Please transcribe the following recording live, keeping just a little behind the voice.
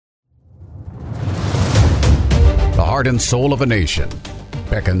heart and soul of a nation,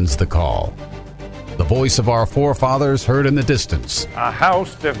 beckons the call. The voice of our forefathers heard in the distance. A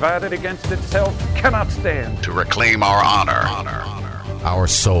house divided against itself cannot stand. To reclaim our honor, our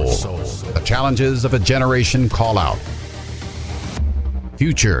soul. The challenges of a generation call out.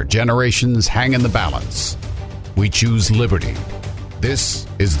 Future generations hang in the balance. We choose liberty. This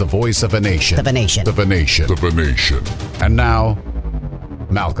is the voice of a nation. Of a nation. Of a nation. Of a nation. And now,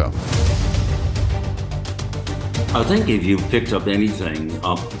 Malcolm. I think if you picked up anything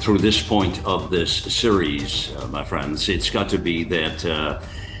up through this point of this series, my friends, it's got to be that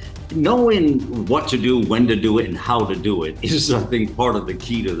knowing what to do, when to do it, and how to do it is, I think, part of the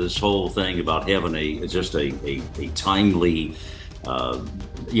key to this whole thing about having a timely, a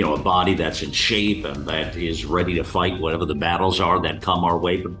body that's in shape and that is ready to fight whatever the battles are that come our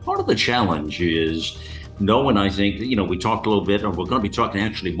way. But part of the challenge is knowing, I think, we talked a little bit, or we're going to be talking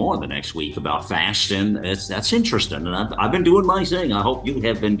actually more the next week about fasting. That's interesting. And I've been doing my thing. I hope you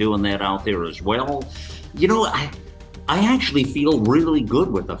have been doing that out there as well. I actually feel really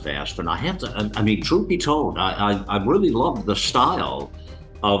good with the fast. And I have to, truth be told, I really love the style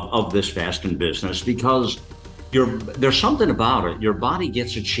of this fasting business because there's something about it. Your body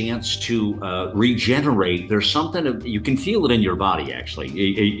gets a chance to regenerate. There's something you can feel it in your body, actually.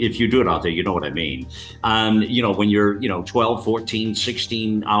 If you do it out there, you know what I mean. When you're, 12, 14,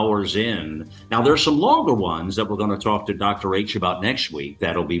 16 hours in. Now, there's some longer ones that we're going to talk to Dr. H about next week.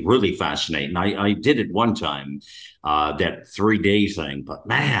 That'll be really fascinating. I did it one time, that 3-day thing, but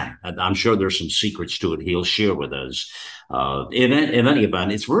man, I'm sure there's some secrets to it he'll share with us. In any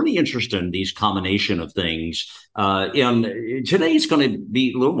event, it's really interesting, these combination of things. And today it's going to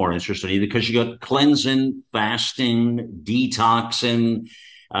be a little more interesting because you got cleansing, fasting, detoxing.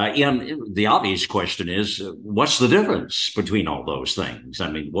 And the obvious question is, what's the difference between all those things?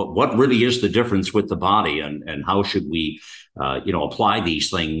 I mean, what really is the difference with the body, and how should we apply these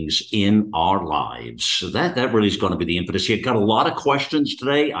things in our lives? So that really is going to be the impetus here. Got a lot of questions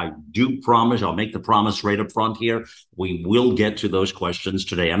today. I do promise, I'll make the promise right up front here, we will get to those questions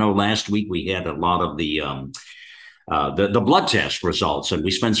today. I know last week we had a lot of the blood test results, and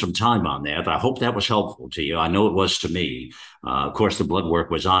we spent some time on that. I hope that was helpful to you. I know it was to me. Of course, the blood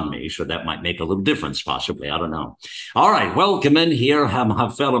work was on me, so that might make a little difference, possibly. I don't know. All right, welcome in here, my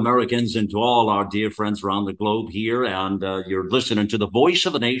fellow Americans, and to all our dear friends around the globe here. And you're listening to the Voice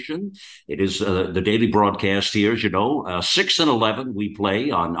of the Nation. It is the daily broadcast here, as you know. 6 and 11 we play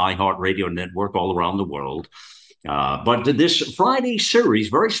on iHeartRadio Network all around the world. But this Friday series,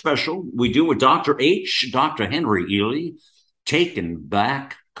 very special, we do with Dr. H, Dr. Henry Ealy, taking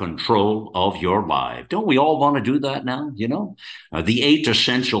back control of your life. Don't we all want to do that now? The 8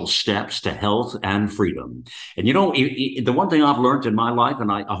 essential steps to health and freedom. And the one thing I've learned in my life, and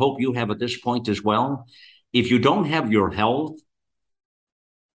I hope you have at this point as well, if you don't have your health,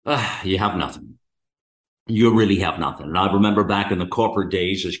 you have nothing. You really have nothing. And I remember back in the corporate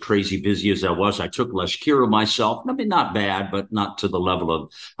days, as crazy busy as I was, I took less care of myself. I mean, not bad, but not to the level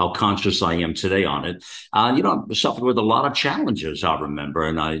of how conscious I am today on it. I suffered with a lot of challenges, I remember.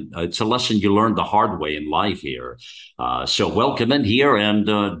 And it's a lesson you learn the hard way in life here. So welcome in here.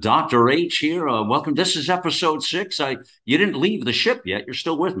 And Dr. H here, welcome. This is episode 6. You didn't leave the ship yet. You're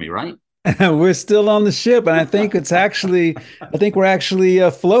still with me, right? We're still on the ship, and I think we're actually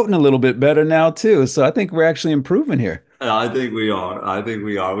floating a little bit better now too. So I think we're actually improving here. I think we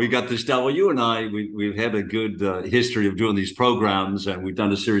are. We got this down. Well, you and I, we've had a good history of doing these programs, and we've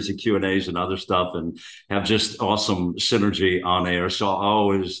done a series of Q&As and other stuff, and have just awesome synergy on air. So I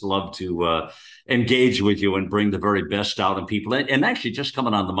always love to engage with you and bring the very best out in people. And actually, just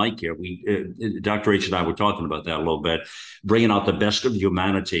coming on the mic here, Dr. H and I were talking about that a little bit, bringing out the best of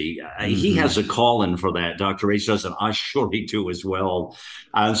humanity. He has a call-in for that. Dr. H does, and I surely do as well.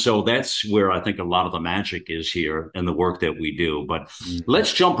 And so that's where I think a lot of the magic is here in the work that we do. But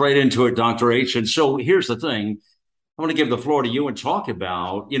let's jump right into it, Dr. H. And so here's the thing. I want to give the floor to you and talk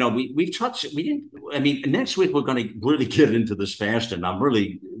about, next week we're going to really get into this fasting. I'm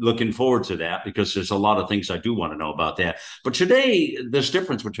really looking forward to that because there's a lot of things I do want to know about that. But today, this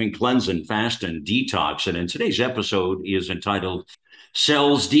difference between cleansing, fasting, detox, and in today's episode is entitled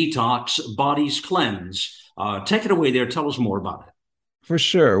Cells Detox, Bodies Cleanse. Take it away there. Tell us more about it. For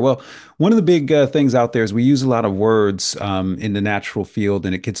sure. Well, one of the big things out there is we use a lot of words in the natural field,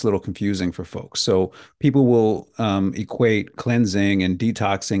 and it gets a little confusing for folks. So people will equate cleansing and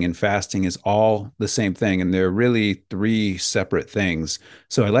detoxing and fasting as all the same thing, and they're really 3 separate things.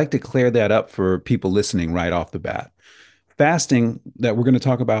 So I'd like to clear that up for people listening right off the bat. Fasting, that we're going to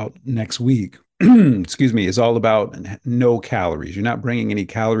talk about next week, excuse me, is all about no calories. You're not bringing any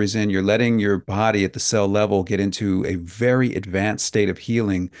calories in. You're letting your body at the cell level get into a very advanced state of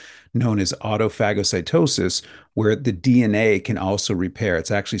healing known as autophagocytosis, where the DNA can also repair.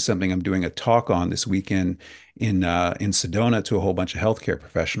 It's actually something I'm doing a talk on this weekend in Sedona to a whole bunch of healthcare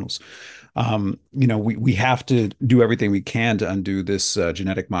professionals. We have to do everything we can to undo this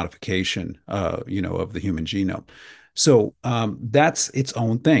genetic modification, of the human genome. So that's its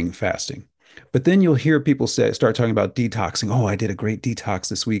own thing, fasting. But then you'll hear people start talking about detoxing. Oh, I did a great detox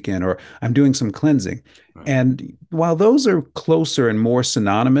this weekend, or I'm doing some cleansing. Right. And while those are closer and more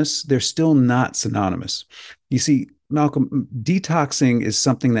synonymous, they're still not synonymous. You see, Malcolm, detoxing is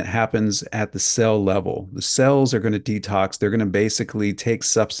something that happens at the cell level. The cells are going to detox. They're going to basically take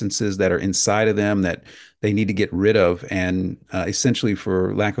substances that are inside of them that they need to get rid of and essentially,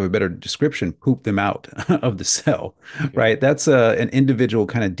 for lack of a better description, poop them out of the cell, Okay. right? That's an individual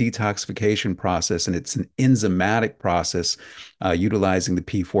kind of detoxification process, and it's an enzymatic process utilizing the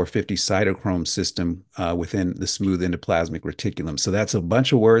P450 cytochrome system within the smooth endoplasmic reticulum. So that's a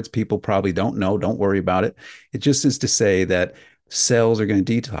bunch of words people probably don't know. Don't worry about it. It just is to say that cells are going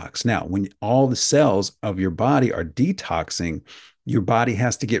to detox. Now, when all the cells of your body are detoxing, your body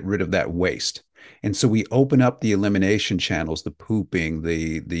has to get rid of that waste. And so we open up the elimination channels, the pooping,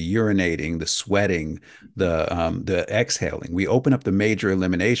 the urinating, the sweating, the exhaling. We open up the major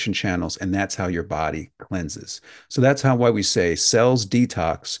elimination channels, and that's how your body cleanses. So that's why we say cells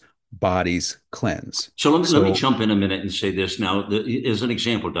detox, bodies cleanse. So let me So, jump in a minute and say this now. As an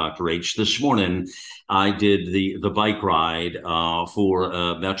example, Dr. H, this morning I did the bike ride for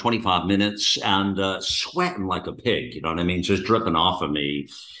about 25 minutes and sweating like a pig. You know what I mean? Just dripping off of me.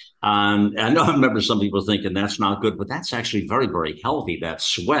 I know I remember some people thinking that's not good, but that's actually very, very healthy. That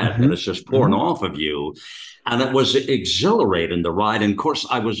sweat that mhm, is just pouring mhm, off of you. And it was exhilarating the ride. And of course,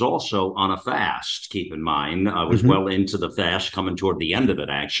 I was also on a fast, keep in mind. I was mhm, well into the fast, coming toward the end of it,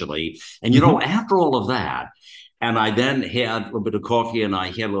 actually. And, mhm. after all of that, and I then had a little bit of coffee and I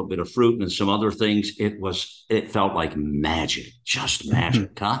had a little bit of fruit and some other things. It felt like magic, just Hmm.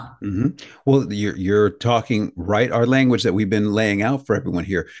 magic, huh? Hmm. Well, you're talking right our language that we've been laying out for everyone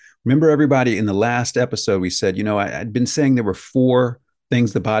here. Remember, everybody, in the last episode, we said, I'd been saying there were four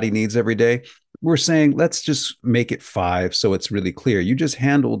things the body needs every day. We're saying let's just make it five, so it's really clear. You just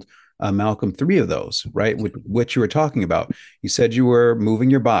handled, Malcolm, three of those, right? What you were talking about. You said you were moving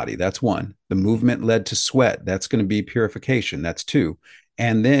your body. That's one. The movement led to sweat. That's going to be purification. That's two.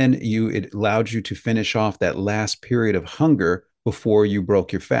 And then it allowed you to finish off that last period of hunger before you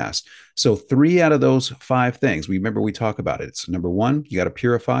broke your fast. So three out of those five things, remember we talk about it. It's number one, you got to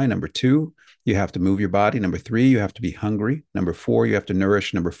purify. Number two, you have to move your body. Number three, you have to be hungry. Number four, you have to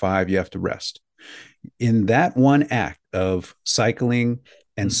nourish. Number five, you have to rest. In that one act of cycling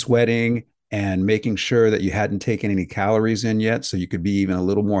and sweating and making sure that you hadn't taken any calories in yet, so you could be even a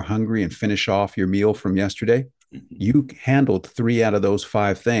little more hungry and finish off your meal from yesterday, you handled three out of those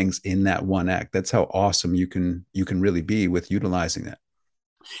five things in that one act. That's how awesome you can really be with utilizing that.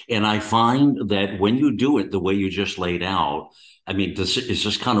 And I find that when you do it the way you just laid out, I mean, this is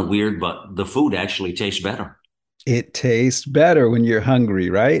just kind of weird, but the food actually tastes better. It tastes better when you're hungry,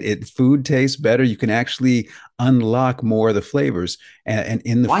 right? Food tastes better. You can actually unlock more of the flavors and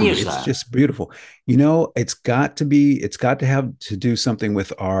in the Why food. is It's that? just beautiful. It's got to have to do something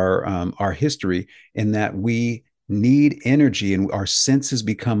with our history, in that we need energy and our senses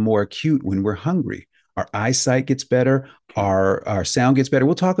become more acute when we're hungry. Our eyesight gets better, Okay. our sound gets better.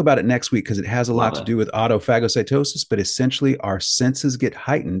 We'll talk about it next week because it has a lot Love to it. do with autophagocytosis, but essentially our senses get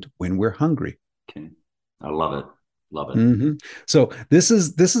heightened when we're hungry. Okay. I love it. Love it. Hmm. So this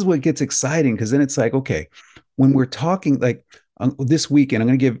is what gets exciting, because then it's like, okay, when we're talking, like, this weekend, I'm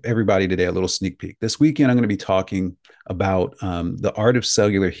going to give everybody today a little sneak peek. This weekend, I'm going to be talking about the art of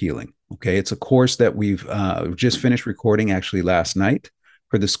cellular healing. Okay, it's a course that we've just finished recording actually last night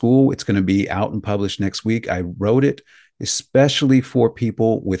for the school. It's going to be out and published next week. I wrote it especially for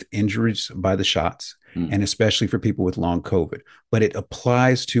people with injuries by the shots, and Mm. especially for people with long COVID. But it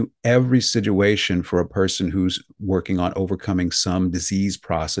applies to every situation for a person who's working on overcoming some disease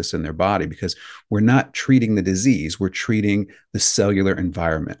process in their body, because we're not treating the disease, we're treating the cellular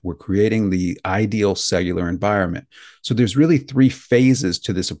environment. We're creating the ideal cellular environment. So there's really three phases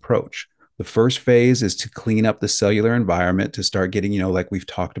to this approach. The first phase is to clean up the cellular environment, to start getting, like we've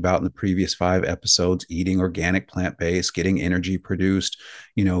talked about in the previous five episodes, eating organic, plant-based, getting energy produced,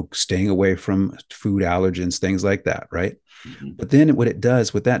 staying away from food allergens, things like that, right? Mhm. But then what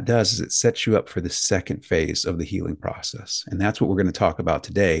that does is it sets you up for the second phase of the healing process. And that's what we're going to talk about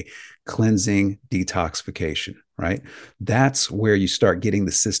today, cleansing, detoxification, right? That's where you start getting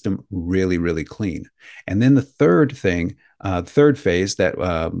the system really, really clean. And then the third phase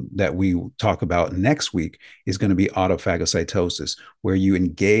that we talk about next week is going to be autophagocytosis, where you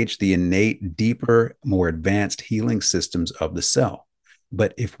engage the innate, deeper, more advanced healing systems of the cell.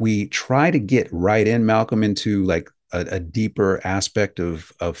 But if we try to get right in, Malcolm, into like a deeper aspect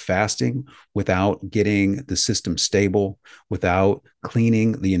of fasting without getting the system stable, without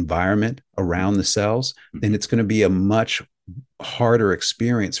cleaning the environment around the cells, then it's going to be a much harder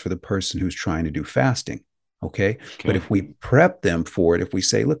experience for the person who's trying to do fasting. Okay. But Okay. if we prep them for it, if we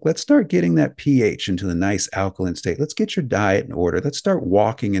say, look, let's start getting that pH into the nice alkaline state, let's get your diet in order, let's start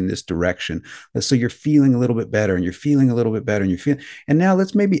walking in this direction. So you're feeling a little bit better and you're feeling a little bit better and you're feeling, and now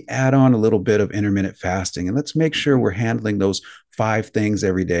let's maybe add on a little bit of intermittent fasting and let's make sure we're handling those 5 things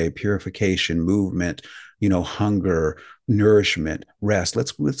every day: purification, movement, hunger, nourishment, rest.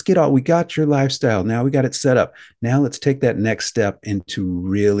 Let's get all, we got your lifestyle. Now we got it set up. Now let's take that next step into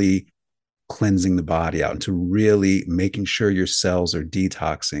really cleansing the body out, into really making sure your cells are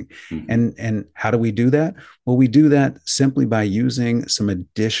detoxing. Mhm. And how do we do that? Well, we do that simply by using some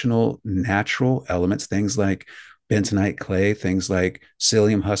additional natural elements, things like bentonite clay, things like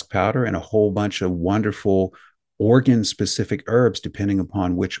psyllium husk powder, and a whole bunch of wonderful organ specific herbs, depending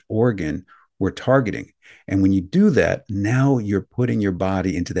upon which organ we're targeting. And when you do that, now you're putting your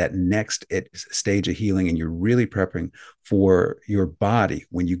body into that next stage of healing, and you're really prepping for your body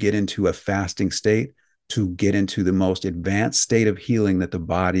when you get into a fasting state to get into the most advanced state of healing that the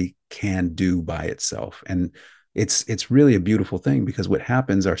body can do by itself. And it's really a beautiful thing, because what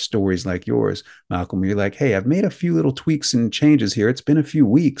happens are stories like yours, Malcolm, where you're like, hey, I've made a few little tweaks and changes here. It's been a few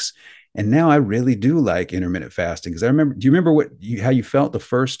weeks, and now I really do like intermittent fasting. Because do you remember how you felt the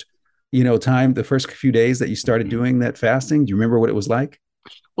first the first few days that you started Mhm. doing that fasting? Do you remember what it was like?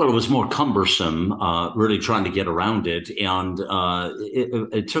 Well, it was more cumbersome, really trying to get around it, and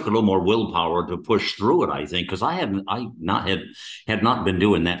it took a little more willpower to push through it. I think because I had not been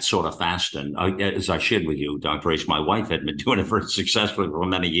doing that sort of fasting. As I shared with you, Dr. Ace, my wife had been doing it very successfully for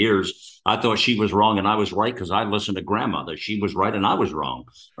many years. I thought she was wrong and I was right because I listened to grandmother. She was right and I was wrong,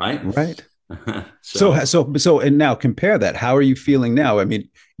 right? Right. So, So, so, so, and now compare that. How are you feeling now? I mean,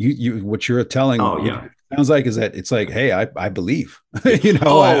 what you're telling, oh yeah. sounds like is that it's like, hey, I believe, Yeah.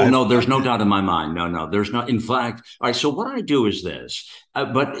 Oh, I no, there's no doubt in my mind. No, no, there's not. In fact, all right. So what I do is this,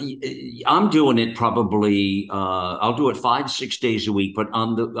 but I'm doing it probably. I'll do it 5, 6 days a week, but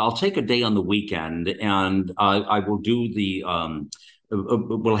I'll take a day on the weekend, and I will do the.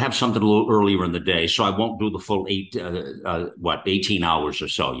 We'll have something a little earlier in the day, so I won't do the full 18 hours or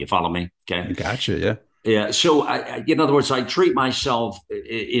so. You follow me? Okay. gotcha. Yeah. Yeah. So, in other words, I treat myself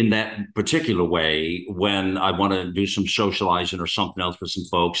in that particular way when I want to do some socializing or something else with some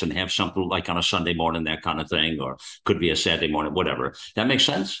folks and have something like on a Sunday morning, that kind of thing, or could be a Saturday morning, whatever. That makes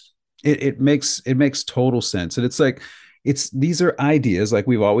sense? It makes total sense. And it's like, these are ideas, like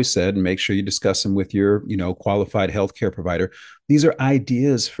we've always said, and make sure you discuss them with your, qualified healthcare provider. These are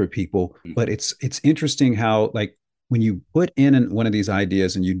ideas for people, but it's interesting how, like, when you put in one of these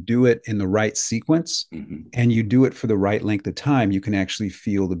ideas and you do it in the right sequence Mm-hmm. and you do it for the right length of time, you can actually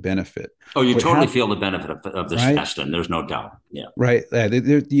feel the benefit. Oh, you What totally happened, feel the benefit of this right? testing. There's no doubt. Yeah. Right.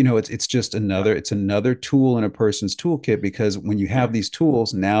 It's just another tool in a person's toolkit, because when you Yeah. have these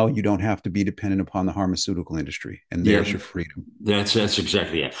tools, now you don't have to be dependent upon the pharmaceutical industry, and there's Yeah. your freedom. That's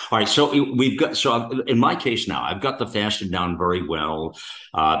exactly it. All right, so in my case now, I've got the fasting down very well.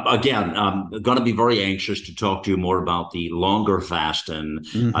 Again, I'm going to be very anxious to talk to you more about the longer fasting.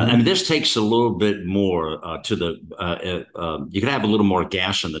 I Hmm. mean, this takes a little bit more to the. You can have a little more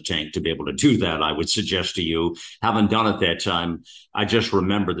gas in the tank to be able to do that. I would suggest to you, haven't done it that time. I just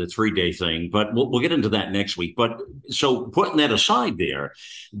remember the 3 day thing, but we'll get into that next week. But so putting that aside, there,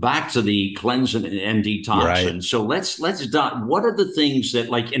 back to the cleansing and Right. detoxing. So let's dive. What are the things that,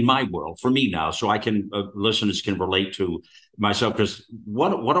 like in my world, for me now, so I can listeners can relate to myself? Because what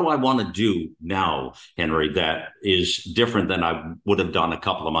do I want to do now, Henry, that is different than I would have done a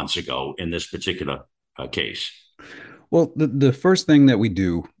couple of months ago in this particular case? Well, the first thing that we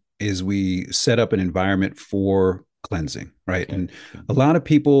do is we set up an environment for cleansing, right? Okay. And a lot of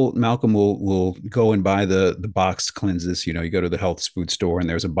people, Malcolm, will go and buy the box cleanses. You go to the health food store and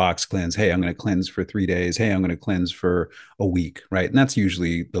there's a box cleanse. Hey, I'm going to cleanse for 3 days. Hey, I'm going to cleanse for a week, right? And that's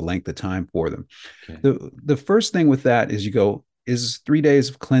usually the length of time for them. Okay. The first thing with that is you go, is 3 days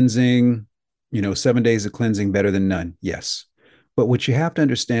of cleansing, 7 days of cleansing better than none? Yes. But what you have to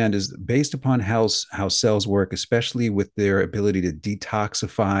understand is based upon how cells work, especially with their ability to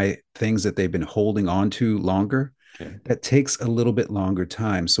detoxify things that they've been holding on to longer, Okay. that takes a little bit longer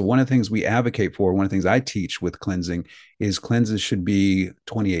time. So one of the things we advocate for, one of the things I teach with cleansing is cleanses should be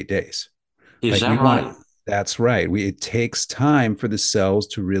 28 days. Is Like that we want right? That's right. It takes time for the cells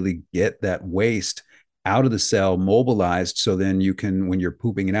to really get that waste out of the cell, mobilized. So then you can, when you're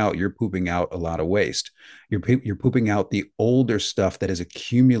pooping it out, you're pooping out a lot of waste. You're pooping out the older stuff that is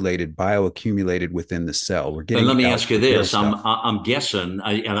accumulated, bioaccumulated within the cell. We're And let getting me out ask you the real this: stuff. I'm guessing.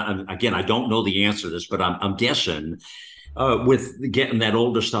 Again, I don't know the answer to this, but I'm guessing with getting that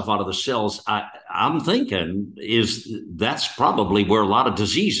older stuff out of the cells. I'm thinking is that's probably where a lot of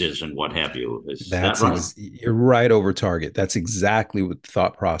disease is and what have you. Is that right? You're right over target. That's exactly what the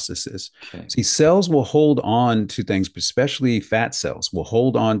thought process is. Okay. See, cells will hold on to things, especially fat cells will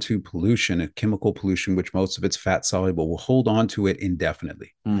hold on to pollution, chemical pollution, which most of it's fat soluble, will hold on to it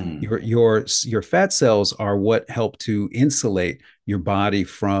indefinitely. Hmm. Your fat cells are what help to insulate your body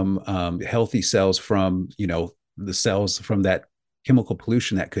from healthy cells from, the cells from that chemical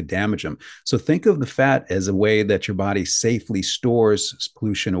pollution that could damage them. So think of the fat as a way that your body safely stores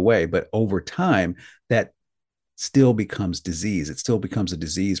pollution away. But over time, that still becomes disease. It still becomes a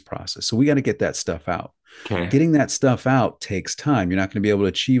disease process. So we got to get that stuff out. Okay. Getting that stuff out takes time. You're not going to be able to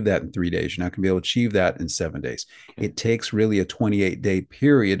achieve that in 3 days. You're not going to be able to achieve that in 7 days. Okay. It takes really a 28-day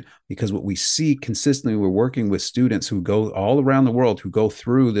period because what we see consistently, we're working with students who go all around the world who go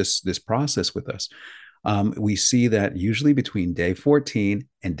through this process with us. We see that usually between day 14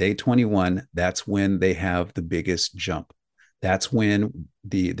 and day 21, that's when they have the biggest jump. That's when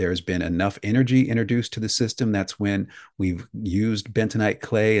there's been enough energy introduced to the system. That's when we've used bentonite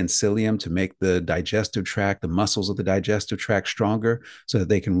clay and psyllium to make the digestive tract, the muscles of the digestive tract stronger so that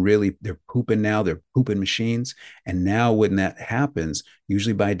they can really, they're pooping machines. And now when that happens,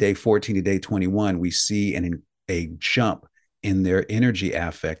 usually by day 14 to day 21, we see a jump in their energy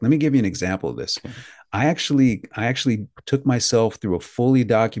affect. Let me give you an example of this. Okay. I actually took myself through a fully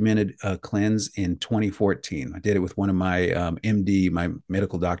documented cleanse in 2014. I did it with one of my MD, my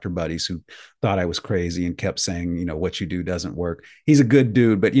medical doctor buddies, who thought I was crazy and kept saying, what you do doesn't work. He's a good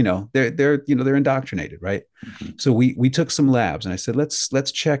dude, but they're indoctrinated, right? Mhm. So we took some labs, and I said,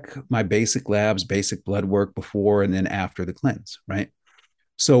 let's check my basic labs, basic blood work before and then after the cleanse, right?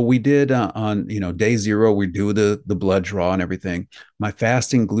 So we did on day 0, we do the blood draw and everything. My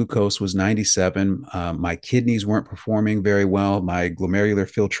fasting glucose was 97. My kidneys weren't performing very well. My glomerular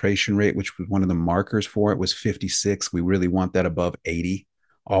filtration rate, which was one of the markers for it, was 56. We really want that above 80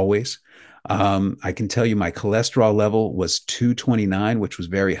 always. I can tell you my cholesterol level was 229, which was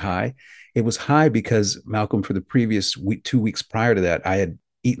very high. It was high because, Malcolm, for the previous 2 weeks prior to that, I had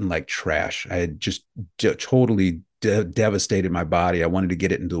eaten like trash. I had just totally devastated my body. I wanted to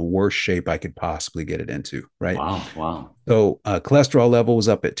get it into the worst shape I could possibly get it into, right? Wow. Wow. So cholesterol level was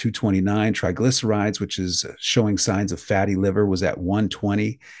up at 229. Triglycerides, which is showing signs of fatty liver, was at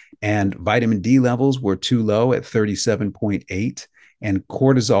 120. And vitamin D levels were too low at 37.8. And AM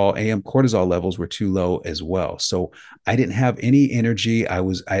cortisol levels were too low as well. So I didn't have any energy.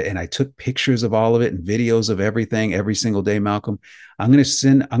 And I took pictures of all of it and videos of everything every single day, Malcolm. I'm going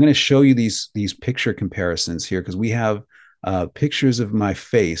to show you these picture comparisons here because we have pictures of my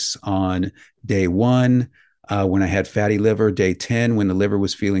face on day 1, when I had fatty liver, day 10 when the liver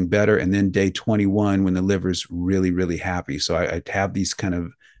was feeling better, and then day 21 when the liver's really, really happy. So I have these kind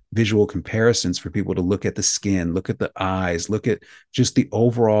of visual comparisons for people to look at the skin, look at the eyes, look at just the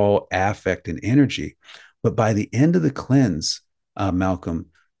overall affect and energy. But by the end of the cleanse, Malcolm,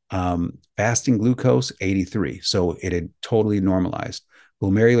 fasting glucose 83, so it had totally normalized.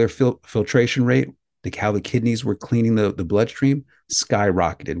 Glomerular filtration rate, how the kidneys were cleaning the bloodstream,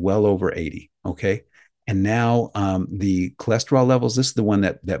 skyrocketed well over 80. Okay. And now the cholesterol levels, this is the one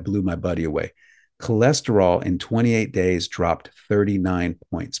that blew my buddy away. Cholesterol in 28 days dropped 39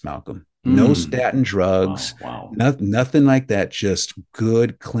 points, Malcolm. No Mm. statin drugs, Wow. Wow. nothing like that. Just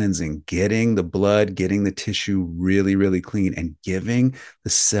good cleansing, getting the blood, getting the tissue really, really clean, and giving the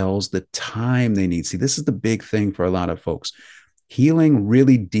cells the time they need. See, this is the big thing for a lot of folks. Healing,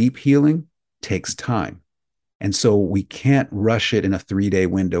 really deep healing, takes time. And so we can't rush it in a 3-day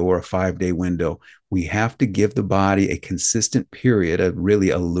window or a 5-day window. We have to give the body a consistent period of really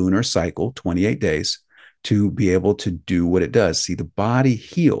a lunar cycle, 28 days, to be able to do what it does. See, the body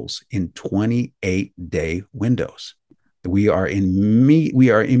heals in 28-day windows. We are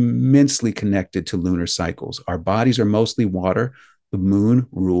immensely connected to lunar cycles. Our bodies are mostly water. The moon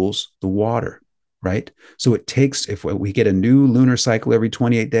rules the water. right? So it takes, if we get a new lunar cycle every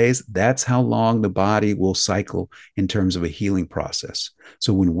 28 days, that's how long the body will cycle in terms of a healing process.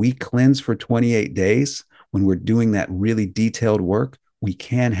 So when we cleanse for 28 days, when we're doing that really detailed work, we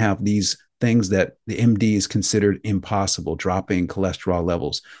can have these things that the MD is considered impossible, dropping cholesterol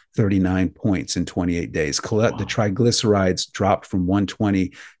levels 39 points in 28 days. Wow. The triglycerides dropped from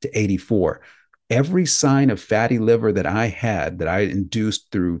 120 to 84. Every sign of fatty liver that I had, that I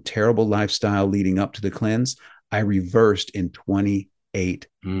induced through terrible lifestyle leading up to the cleanse, I reversed in 28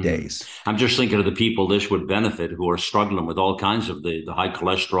 days. I'm just thinking of the people this would benefit who are struggling with all kinds of the high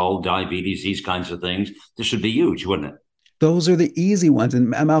cholesterol, diabetes, these kinds of things. This would be huge, wouldn't it? Those are the easy ones. And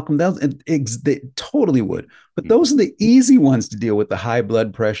Malcolm, they totally would. But those are the easy ones to deal with: the high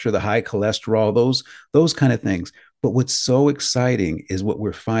blood pressure, the high cholesterol, those kind of things. But what's so exciting is what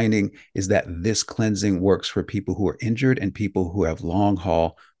we're finding is that this cleansing works for people who are injured and people who have long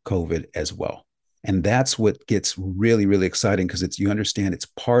haul COVID as well. And that's what gets really, really exciting, because you understand it's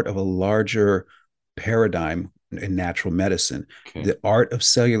part of a larger paradigm in natural medicine. Okay. The art of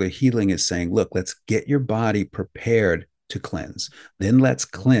cellular healing is saying, look, let's get your body prepared to cleanse. Then let's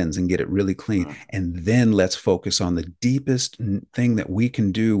cleanse and get it really clean. And then let's focus on the deepest thing that we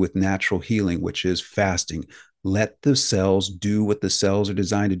can do with natural healing, which is fasting. Let the cells do what the cells are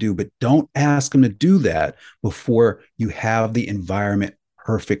designed to do, but don't ask them to do that before you have the environment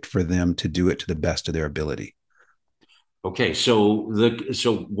perfect for them to do it to the best of their ability. Okay, so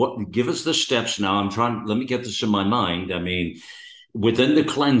what? Give us the steps now. Let me get this in my mind. I mean, within the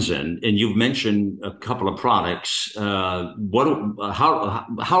cleansing, and you've mentioned a couple of products. How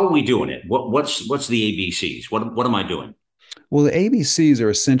are we doing it? What's the ABCs? What am I doing? Well, the ABCs are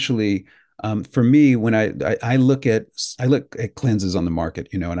essentially, for me, when I look at cleanses on the market,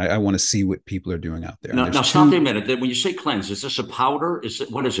 and I want to see what people are doing out there. Now stop me a minute. When you say cleanse, is this a powder?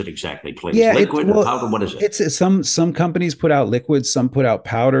 What is it exactly, please? Yeah, liquid or powder? What is it? It's some companies put out liquids, some put out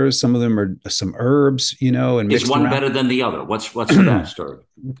powders. Some of them are some herbs, and is one better than the other? What's the best herb?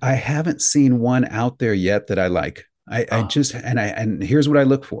 I haven't seen one out there yet that I like. And here's what I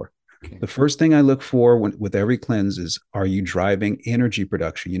look for. Okay. The first thing I look for with every cleanse is, are you driving energy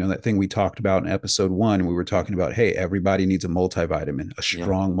production? That thing we talked about in episode 1, we were talking about, hey, everybody needs a multivitamin, a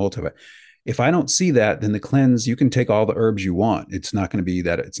strong multivitamin. If I don't see that, then the cleanse, you can take all the herbs you want. It's not going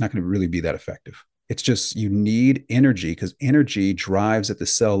to really be that effective. It's just, you need energy, because energy drives at the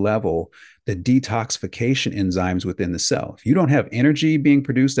cell level the detoxification enzymes within the cell. If you don't have energy being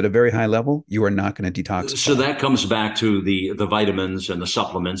produced at a very high level, you are not going to detoxify. So that comes back to the vitamins and the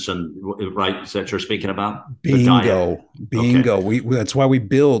supplements, and right, that you're speaking about. Bingo. Okay. That's why we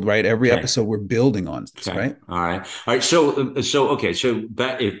build, right. Every episode we're building on this, right? All right. So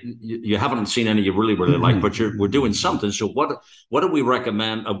that, if you haven't seen any you really like, but we're doing something. So what do we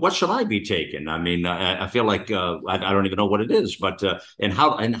recommend? What should I be taking? I mean, I feel like I don't even know what it is, but and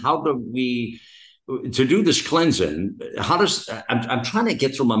how do we, to do this cleansing? I'm trying to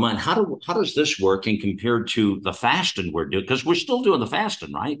get through my mind. How does this work in compared to the fasting we're doing? Because we're still doing the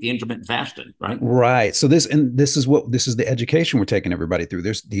fasting, right? The intermittent fasting, right? Right. So this is the education we're taking everybody through.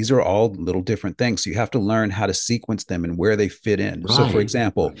 These are all little different things. So you have to learn how to sequence them and where they fit in. Right. So for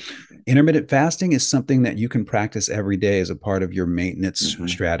example, intermittent fasting is something that you can practice every day as a part of your maintenance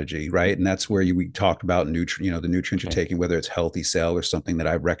strategy, right? And that's where we talked about the nutrients you're taking, whether it's Healthy Cell or something that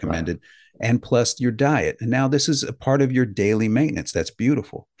I've recommended. Right. And plus your diet. And now this is a part of your daily maintenance. That's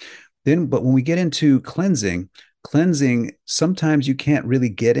beautiful. But when we get into cleansing, sometimes you can't really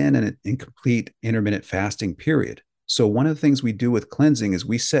get in an incomplete intermittent fasting period. So one of the things we do with cleansing is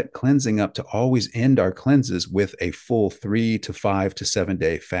we set cleansing up to always end our cleanses with a full 3 to 5 to 7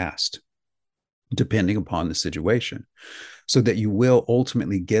 day fast, depending upon the situation, so that you will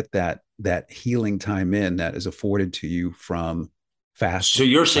ultimately get that healing time in that is afforded to you from fast. So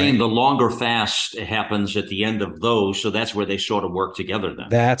you're saying the longer fast happens at the end of those, so that's where they sort of work together then.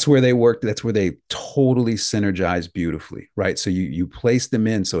 That's where they work. That's where they totally synergize beautifully, right? So you place them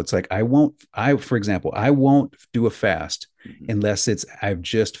in. So it's like, for example, I won't do a fast unless I've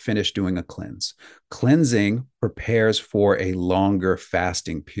just finished doing a cleanse. Cleansing prepares for a longer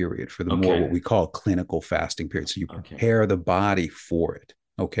fasting period, for the more what we call clinical fasting period. So you prepare the body for it.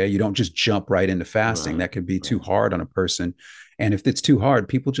 Okay. You don't just jump right into fasting. That could be too hard on a person. And if it's too hard,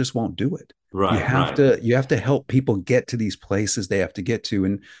 people just won't do it. Right. You have to help people get to these places they have to get to.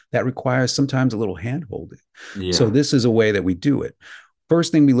 And that requires sometimes a little hand holding. Yeah. So this is a way that we do it.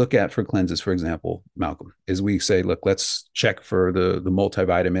 First thing we look at for cleanses, for example, Malcolm, is we say, look, let's check for the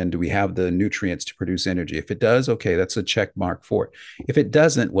multivitamin. Do we have the nutrients to produce energy? If it does, okay, that's a check mark for it. If it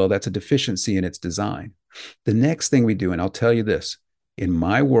doesn't, well, that's a deficiency in its design. The next thing we do, and I'll tell you this, in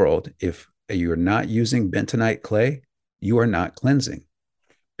my world, if you're not using bentonite clay, you are not cleansing.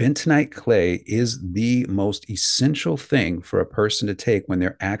 Bentonite clay is the most essential thing for a person to take when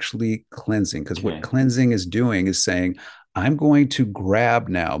they're actually cleansing. Because what cleansing is doing is saying, I'm going to grab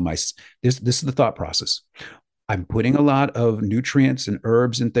now this is the thought process. I'm putting a lot of nutrients and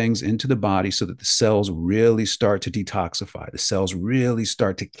herbs and things into the body so that the cells really start to detoxify. The cells really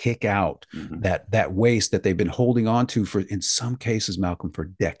start to kick out that waste that they've been holding on to for, in some cases, Malcolm, for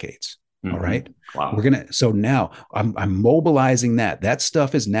decades. All right. Wow. So now I'm mobilizing that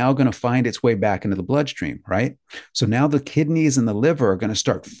stuff is now going to find its way back into the bloodstream. Right. So now the kidneys and the liver are going to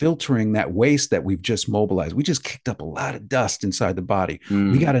start filtering that waste that we've just mobilized. We just kicked up a lot of dust inside the body.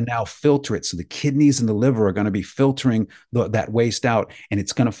 We got to now filter it. So the kidneys and the liver are going to be filtering that waste out, and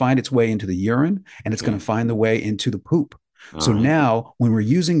it's going to find its way into the urine, and it's going to find the way into the poop. So now when we're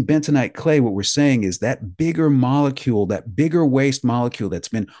using bentonite clay, what we're saying is that bigger molecule, that bigger waste molecule that's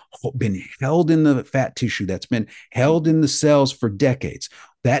been held in the fat tissue, that's been held in the cells for decades,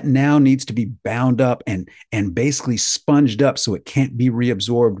 that now needs to be bound up and basically sponged up so it can't be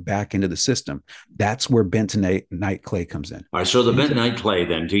reabsorbed back into the system. That's where bentonite clay comes in. All right. So the bentonite clay,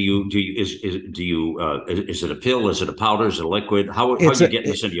 then, is it a pill? Is it a powder? Is it a liquid? How are you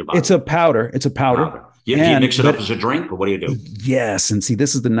getting this into your body? It's a powder. It's a powder. Do you mix it up as a drink, or what do you do? Yes. And see,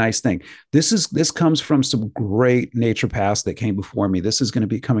 this is the nice thing. This comes from some great naturopaths that came before me. This is going to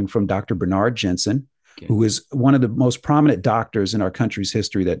be coming from Dr. Bernard Jensen, who is one of the most prominent doctors in our country's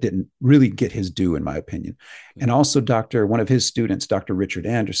history that didn't really get his due, in my opinion. And also one of his students, Dr. Richard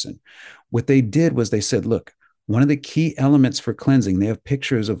Anderson. What they did was they said, look, one of the key elements for cleansing, they have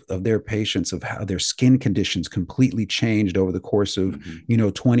pictures of their patients of how their skin conditions completely changed over the course of,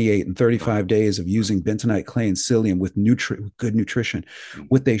 28 and 35 days of using bentonite clay and psyllium with good nutrition.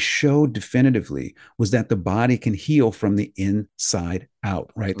 What they showed definitively was that the body can heal from the inside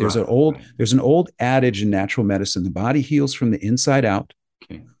out, right? There's an old adage in natural medicine. The body heals from the inside out,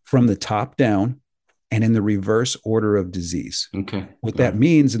 from the top down, and in the reverse order of disease. What that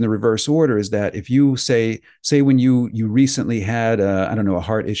means in the reverse order is that if you say when you recently had a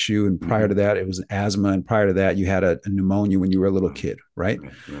heart issue, and prior to that it was asthma, and prior to that you had a pneumonia when you were a little kid, right?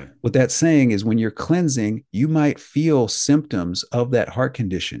 What that's saying is when you're cleansing, you might feel symptoms of that heart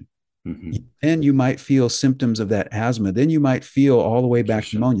condition. Then you might feel symptoms of that asthma. Then you might feel all the way back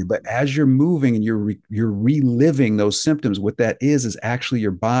to pneumonia. But as you're moving and you're reliving those symptoms, what that is actually your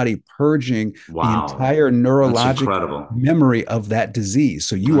body purging the entire neurologic memory of that disease.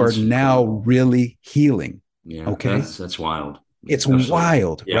 So you are now really healing. Okay, that's wild. It's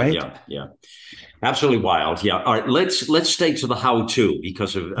wild, right? Yeah. Absolutely wild. Yeah. All right. Let's stay to the how-to,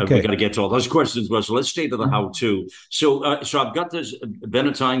 because we got to get to all those questions. So let's stay to the how-to. So I've got this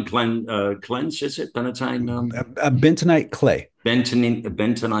bentonite cleanse. Is it bentonite? Bentonite clay.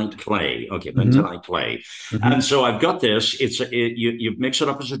 Bentonite clay. Okay, bentonite clay. And so I've got this. You mix it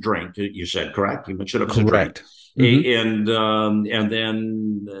up as a drink. You said, correct? You mix it up as a drink. And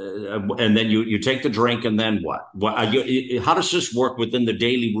then you take the drink, and then what? How does this work within the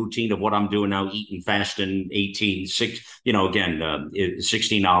daily routine of what I'm doing now? Eating, fasting,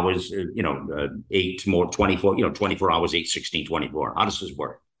 16 hours, 8 more, 24, 24 hours, 8, 16, 24. How does this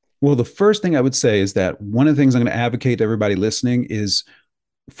work? Well, the first thing I would say is that one of the things I'm going to advocate to everybody listening is,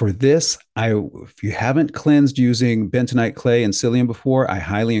 for this, if you haven't cleansed using bentonite clay and psyllium before, I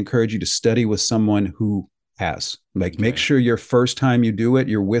highly encourage you to study with someone who has. Make sure your first time you do it,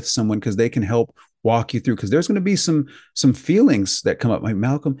 you're with someone, because they can help walk you through, because there's going to be some feelings that come up. Like,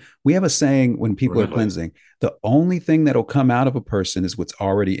 Malcolm, we have a saying when people are cleansing, the only thing that'll come out of a person is what's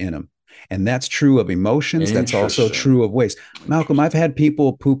already in them. And that's true of emotions. That's also true of waste. Malcolm, I've had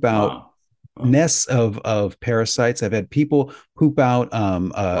people poop out nests of parasites. I've had people poop out.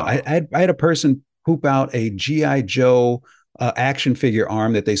 I had a person poop out a G.I. Joe action figure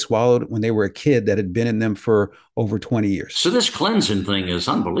arm that they swallowed when they were a kid that had been in them for over 20 years. So this cleansing thing is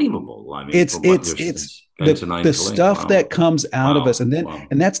unbelievable. I mean, it's the stuff that comes out of us. And then,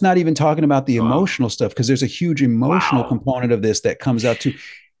 and that's not even talking about the emotional stuff, because there's a huge emotional component of this that comes out too.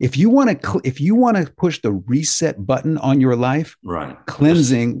 If you want to push the reset button on your life,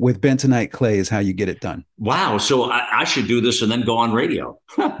 cleansing with bentonite clay is how you get it done. Wow! So I should do this and then go on radio.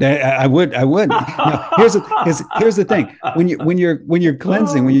 I would. Now, here's the thing: when you're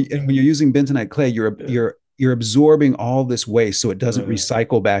cleansing, when you're using bentonite clay, you're absorbing all this waste so it doesn't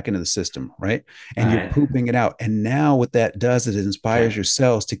recycle back into the system, right? And you're pooping it out. And now what that does is it inspires your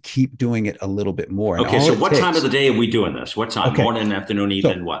cells to keep doing it a little bit more. Okay, so what time of the day are we doing this? What time? Morning, afternoon,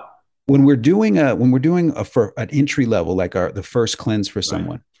 evening, what? When we're doing for an entry level, like the first cleanse for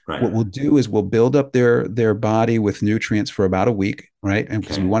someone, What we'll do is we'll build up their body with nutrients for about a week, right? And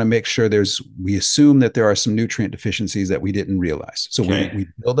because we want to make sure we assume that there are some nutrient deficiencies that we didn't realize. So we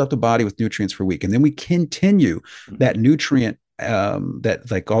build up the body with nutrients for a week, and then we continue that nutrient that,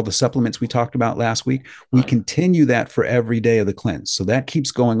 like all the supplements we talked about last week, we continue that for every day of the cleanse. So that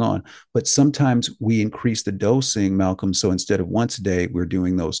keeps going on. But sometimes we increase the dosing, Malcolm. So instead of once a day, we're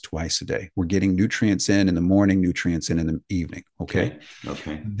doing those twice a day. We're getting nutrients in the morning, nutrients in the evening. Okay.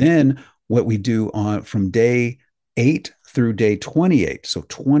 Then what we do from day 8 through day 28, so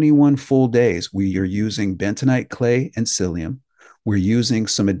 21 full days, we are using bentonite clay and psyllium. We're using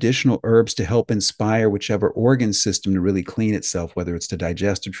some additional herbs to help inspire whichever organ system to really clean itself, whether it's the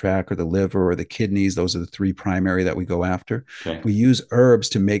digestive tract or the liver or the kidneys. Those are the 3 primary that we go after. We use herbs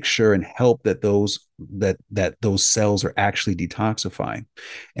to make sure and help that those cells are actually detoxifying.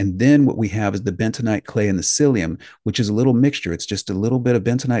 And then what we have is the bentonite clay and the psyllium, which is a little mixture. It's just a little bit of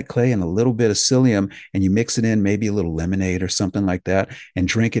bentonite clay and a little bit of psyllium, and you mix it in, maybe a little lemonade or something like that, and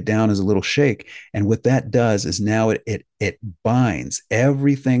drink it down as a little shake. And what that does is now it binds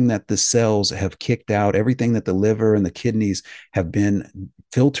everything that the cells have kicked out, everything that the liver and the kidneys have been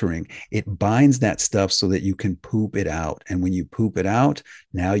filtering. It binds that stuff so that you can poop it out. And when you poop it out,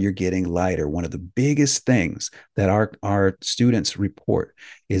 now you're getting lighter. One of the biggest things that our students report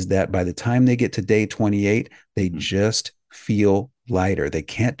is that by the time they get to day 28, they just feel lighter. They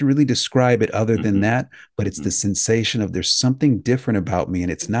can't really describe it other than that, but it's the sensation of there's something different about me.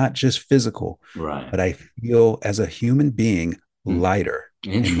 And it's not just physical, but I feel as a human being lighter.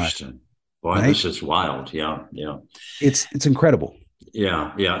 Interesting. Boy, this is wild. Yeah. It's incredible.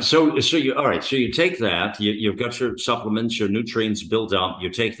 Yeah. So you, all right. So you take that, you've got your supplements, your nutrients built up. You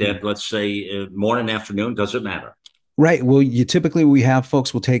take that, let's say morning, afternoon, doesn't matter. Right. Well, we have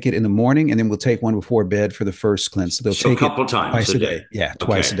folks will take it in the morning, and then we'll take one before bed for the first cleanse. So they'll take a couple times twice a day. Yeah,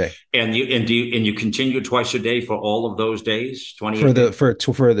 twice a day. And you continue twice a day for all of those days, 28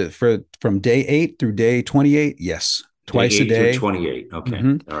 from day 8 through day 28. Yes. Twice a day. 28. Okay.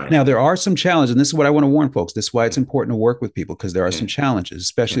 All right. Now, there are some challenges, and this is what I want to warn folks. This is why it's important to work with people, because there are some challenges,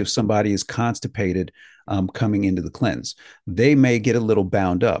 especially if somebody is constipated coming into the cleanse. They may get a little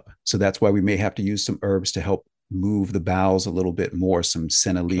bound up. So that's why we may have to use some herbs to help move the bowels a little bit more, some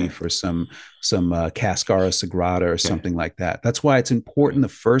senna leaf or some cascara sagrada or something like that. That's why it's important the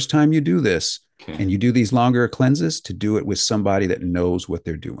first time you do this and you do these longer cleanses to do it with somebody that knows what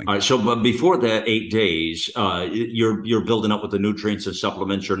they're doing. All right. So, but before that 8 days, you're building up with the nutrients and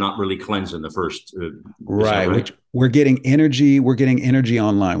supplements. You're not really cleansing the first. Right. We're getting energy. We're getting energy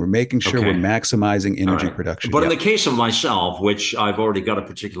online. We're making sure we're maximizing energy production. But in the case of myself, which I've already got a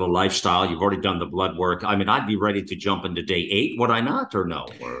particular lifestyle, you've already done the blood work. I mean, I'd be ready to jump into day 8. Would I not, or no?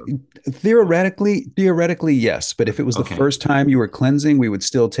 Theoretically, yes. But if it was the first time you were cleansing, we would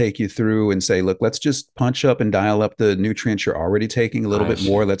still take you through and say, look, let's just punch up and dial up the nutrients you're already taking a little bit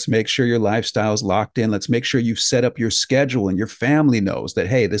more. Let's make sure your lifestyle is locked in. Let's make sure you've set up your schedule and your family knows that,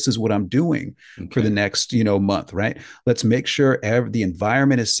 hey, this is what I'm doing for the next, month, right? Let's make sure the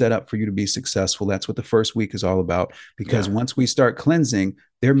environment is set up for you to be successful. That's what the first week is all about. Because once we start cleansing,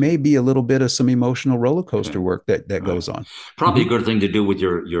 there may be a little bit of some emotional roller coaster work that goes on. Probably a good thing to do with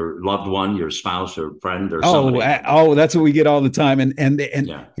your loved one, your spouse or friend or somebody. That's what we get all the time. And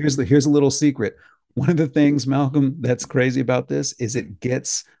here's a little secret. One of the things, Malcolm, that's crazy about this is it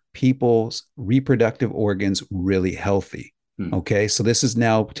gets people's reproductive organs really healthy. Okay. So this is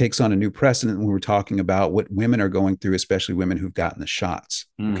now takes on a new precedent when we're talking about what women are going through, especially women who've gotten the shots.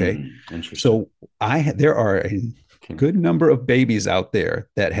 Okay. Interesting. So there are a good number of babies out there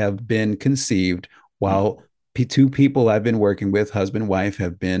that have been conceived while 2 people I've been working with, husband, wife,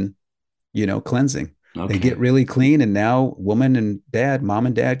 have been, cleansing. They get really clean, and now mom and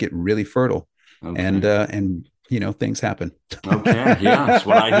dad get really fertile, and things happen. That's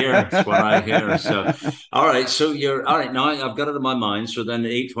what I hear. So, all right. So all right. Now I've got it in my mind. So then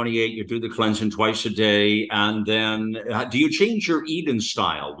 8/28, you do the cleansing twice a day, and then do you change your eating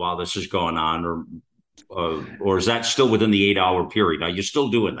style while this is going on, or is that still within the 8-hour period? Are you still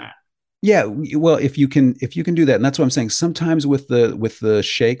doing that? Yeah, well, if you can do that, and that's what I'm saying. Sometimes with the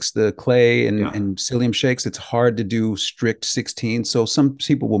shakes, the clay and psyllium shakes, it's hard to do strict 16. So some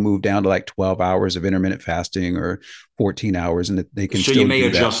people will move down to like 12 hours of intermittent fasting or 14 hours, and that they can So you still may do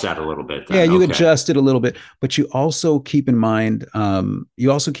adjust that. that a little bit Yeah, then. you Okay. adjust it a little bit, but you also keep in mind,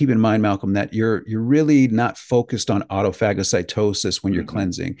 Malcolm, that you're really not focused on autophagocytosis when you're Hmm.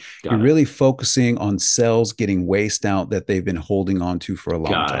 cleansing. You're Got it. really focusing on cells getting waste out that they've been holding on to for a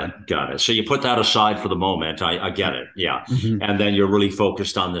long Got time. it. Got it. So you put that aside for the moment. I get it. Yeah. Mhm. And then you're really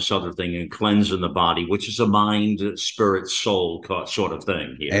focused on this other thing and cleansing the body, which is a mind, spirit, soul sort of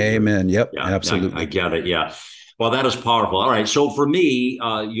thing here. Amen. Yep, Yeah, I absolutely. get it. Yeah. Well, that is powerful. All right. So for me,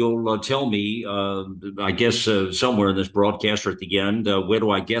 you'll tell me, I guess, somewhere in this broadcast or at the end, where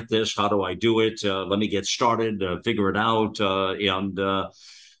do I get this? How do I do it? Let me get started, figure it out,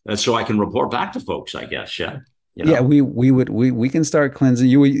 and so I can report back to folks, I guess. Yeah. You Yeah, know? we can start cleansing.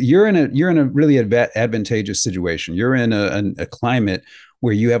 You're in a really advantageous situation. You're in a climate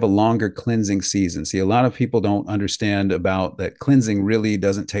where you have a longer cleansing season. See, a lot of people don't understand about that cleansing really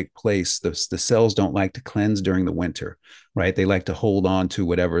doesn't take place. The cells don't like to cleanse during the winter, right? They like to hold on to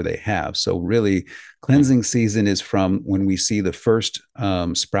whatever they have. So really, cleansing season is from when we see the first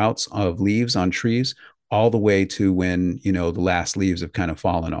sprouts of leaves on trees all the way to when, the last leaves have kind of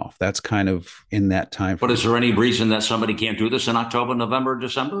fallen off. That's kind of in that time But is frame. there any reason that somebody can't do this in October, November,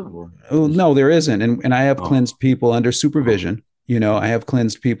 December? Or Oh, is it? no, there isn't. And I have Oh, cleansed people under oh, supervision. I have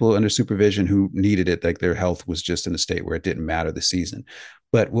cleansed people under supervision who needed it, like their health was just in a state where it didn't matter the season.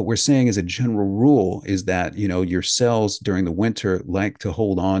 But what we're saying as a general rule is that, your cells during the winter like to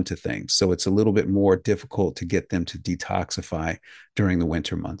hold on to things. So it's a little bit more difficult to get them to detoxify during the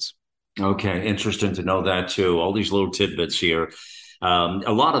winter months. okay. Interesting to know that too. All these little tidbits here.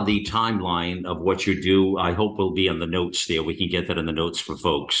 A lot of the timeline of what you do, I hope will be in the notes there. We can get that in the notes for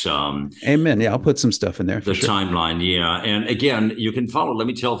folks. Amen. Yeah, I'll put some stuff in there The for sure. timeline, yeah. And again, you can follow, let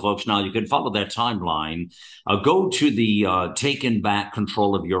me tell folks now, you can follow that timeline. Go to the Taking Back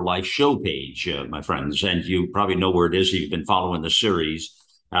Control of Your Life show page, my friends, and you probably know where it is. You've been following the series.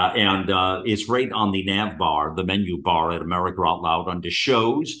 And it's right on the nav bar, the menu bar at America Out Loud under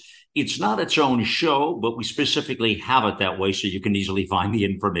shows. It's not its own show, but we specifically have it that way so you can easily find the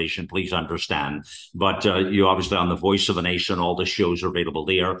information. Please understand. But you obviously on the Voice of a Nation, all the shows are available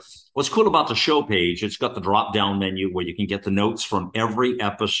there. What's cool about the show page, it's got the drop down menu where you can get the notes from every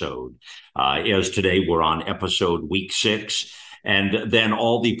episode. As today, we're on episode week 6. And then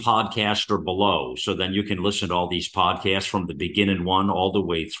all the podcasts are below. So then you can listen to all these podcasts from the beginning one all the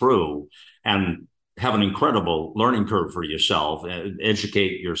way through and have an incredible learning curve for yourself,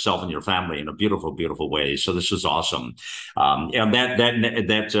 educate yourself and your family in a beautiful, beautiful way. So this is awesome. And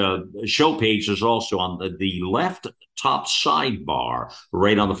that show page is also on the left top sidebar,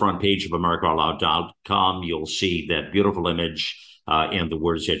 right on the front page of AmericaOutloud.com. You'll see that beautiful image and the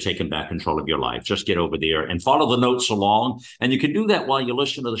words here, taking back control of your life. Just get over there and follow the notes along. And you can do that while you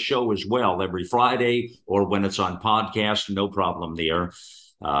listen to the show as well, every Friday or when it's on podcast, no problem there.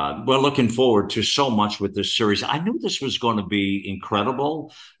 We're looking forward to so much with this series. I knew this was going to be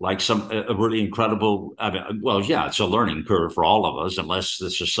incredible, like a really incredible. I mean, well, yeah, it's a learning curve for all of us, unless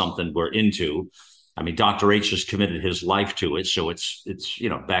this is something we're into. I mean, Dr. H has committed his life to it, so it's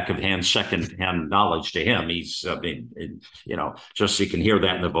back of hand, second hand knowledge to him. He's just so you can hear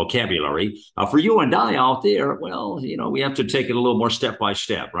that in the vocabulary. For you and I out there, well, we have to take it a little more step by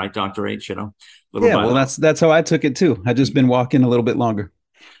step, right, Dr. H? Little Yeah, by well, little. that's how I took it too. I just been walking a little bit longer.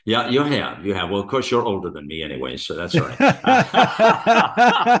 Yeah, you have. You have. Well, of course, you're older than me anyway, so that's all right.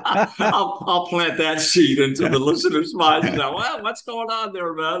 I'll plant that seed into the listener's minds. Now, well, what's going on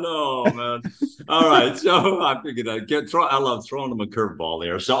there, man? Oh, man. All right. So I figured I love throwing them a curveball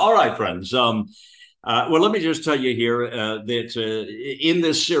there. So, all right, friends. Well, let me just tell you here that in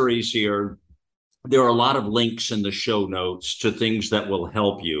this series here, there are a lot of links in the show notes to things that will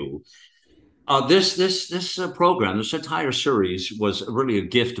help you. This program, this entire series was really a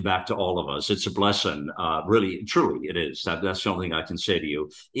gift back to all of us. It's a blessing, really, truly, it is. That's the only thing I can say to you.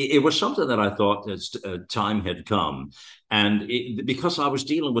 It was something that I thought as time had come, and because I was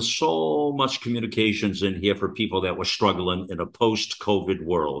dealing with so much communications in here for people that were struggling in a post-COVID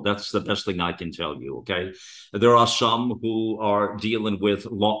world. That's the best thing I can tell you. Okay, there are some who are dealing with a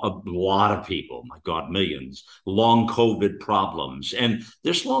lot of people. My God, millions long COVID problems, and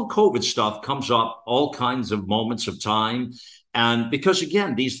this long COVID stuff comes up all kinds of moments of time. And because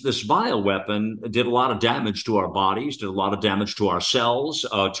again, this bioweapon did a lot of damage to our bodies, did a lot of damage to our cells,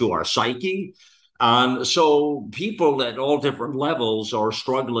 to our psyche. And so people at all different levels are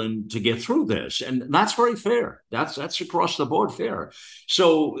struggling to get through this. And that's very fair. That's across the board fair.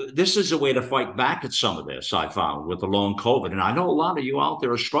 So this is a way to fight back at some of this, I found, with the long COVID. And I know a lot of you out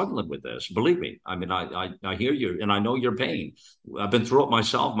there are struggling with this. Believe me. I mean, I hear you and I know your pain. I've been through it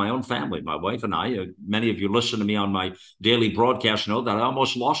myself, my own family, my wife and I. Many of you listen to me on my daily broadcast know that I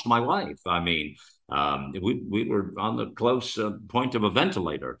almost lost my wife. I mean, we were on the close point of a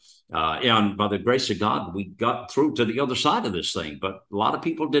ventilator. And by the grace of God, we got through to the other side of this thing, but a lot of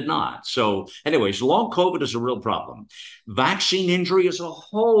people did not. So anyways, long COVID is a real problem. Vaccine injury is a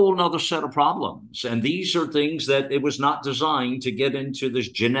whole nother set of problems. And these are things that it was not designed to get into this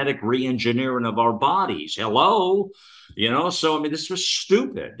genetic re-engineering of our bodies. Hello? So, I mean, this was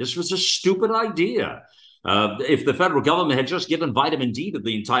stupid. This was a stupid idea. If the federal government had just given vitamin D to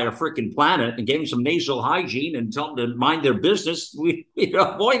the entire freaking planet and gave them some nasal hygiene and told them to mind their business, we'd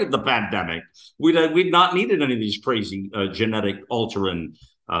avoided the pandemic. We'd not needed any of these crazy genetic altering,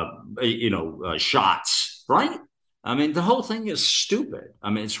 shots, right? I mean, the whole thing is stupid. I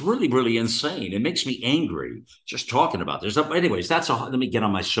mean, it's really, really insane. It makes me angry just talking about this. Anyways, let me get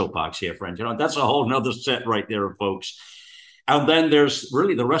on my soapbox here, friends. That's a whole nother set right there, folks. And then there's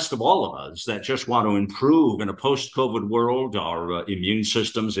really the rest of all of us that just want to improve in a post-COVID world, our immune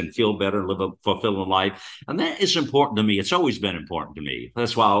systems, and feel better, live a fulfilling life. And that is important to me. It's always been important to me.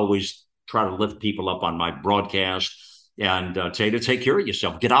 That's why I always try to lift people up on my broadcast and tell you to take care of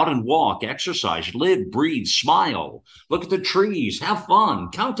yourself. Get out and walk, exercise, live, breathe, smile, look at the trees, have fun,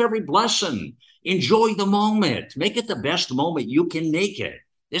 count every blessing, enjoy the moment, make it the best moment you can make it.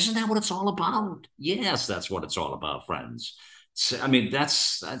 Isn't that what it's all about? Yes, that's what it's all about, friends. I mean,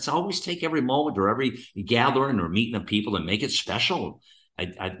 that's always take every moment or every gathering or meeting of people and make it special.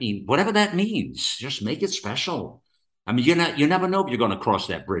 I mean, whatever that means, just make it special. I mean, you never know if you're going to cross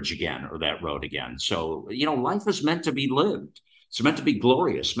that bridge again or that road again. So, life is meant to be lived. It's meant to be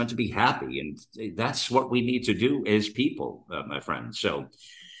glorious, meant to be happy. And that's what we need to do as people, my friends. So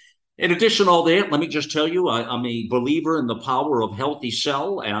in addition to all that, let me just tell you, I'm a believer in the power of healthy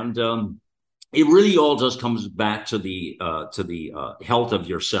cell, and it really all just comes back to the health of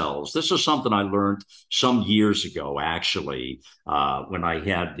your cells. This is something I learned some years ago, actually, when I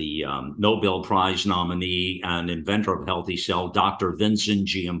had the Nobel Prize nominee and inventor of Healthy Cell, Dr. Vincent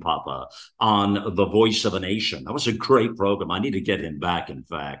Giampapa, on The Voice of a Nation. That was a great program. I need to get him back, in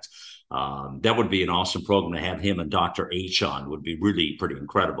fact. That would be an awesome program to have him and Dr. H on. Would be really pretty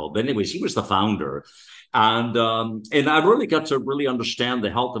incredible. But anyways, he was the founder. And I really got to really understand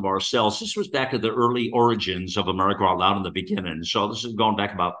the health of our cells. This was back at the early origins of America Out Loud in the beginning. So this is going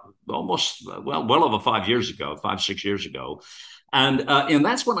back about almost, well over 5 years ago, 6 years ago. And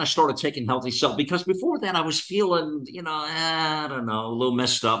that's when I started taking healthy cell, because before that I was feeling, I don't know, a little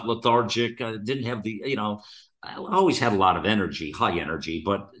messed up, lethargic. I didn't have I always had a lot of energy, high energy,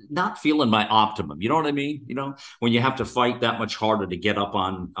 but not feeling my optimum. You know what I mean? When you have to fight that much harder to get up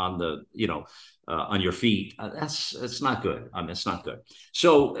on the, on your feet, it's not good. I mean, it's not good.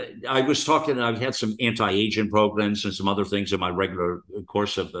 So I was talking, I had some anti-aging programs and some other things in my regular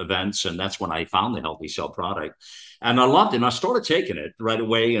course of events. And that's when I found the Healthy Cell product. And I loved it. And I started taking it right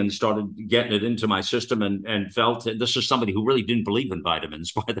away and started getting it into my system and felt this is somebody who really didn't believe in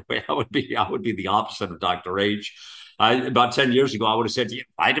vitamins. By the way, I would be the opposite of Dr. H. About 10 years ago, I would have said,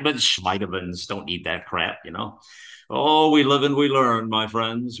 vitamins, don't eat that crap, Oh, we live and we learn, my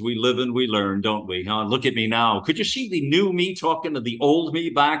friends. We live and we learn, don't we? Look at me now. Could you see the new me talking to the old me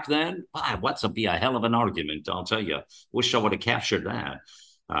back then? Be a hell of an argument, I'll tell you. Wish I would have captured that.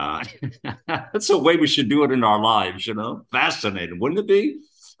 That's the way we should do it in our lives, Fascinating, wouldn't it be?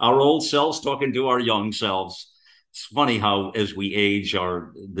 Our old selves talking to our young selves. It's funny how, as we age,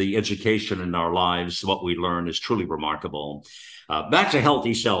 the education in our lives, what we learn is truly remarkable. Back to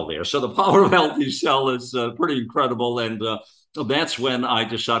Healthy Cell there. So the power of Healthy Cell is pretty incredible. And that's when I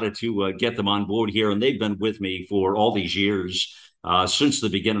decided to get them on board here. And they've been with me for all these years, since the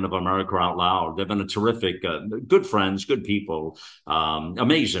beginning of America Out Loud. They've been a terrific, good friends, good people,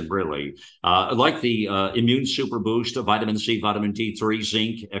 amazing, really. Like the Immune Super Boost, vitamin C, vitamin D3,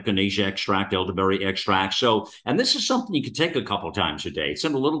 zinc, echinacea extract, elderberry extract. So, and this is something you can take a couple times a day. It's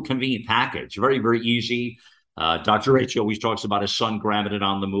in a little convenient package, very, very easy. Dr. H always talks about his son grabbing it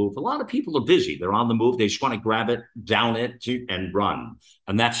on the move. A lot of people are busy. They're on the move. They just want to grab it, down it, and run.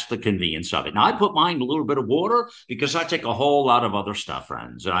 And that's the convenience of it. Now, I put mine in a little bit of water because I take a whole lot of other stuff,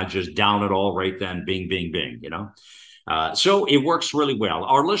 friends. And I just down it all right then, bing, bing, bing, So it works really well.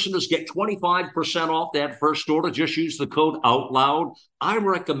 Our listeners get 25% off that first order. Just use the code OUTLOUD. I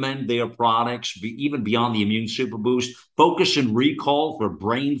recommend their products, even beyond the Immune Super Boost. Focus and recall for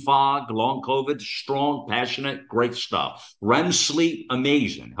brain fog, long COVID, strong, passionate, great stuff. REM sleep,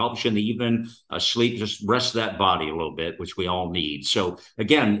 amazing. Helps you in the evening sleep, just rest that body a little bit, which we all need. So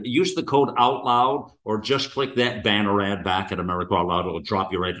again, use the code OUTLOUD or just click that banner ad back at America Out Loud. It'll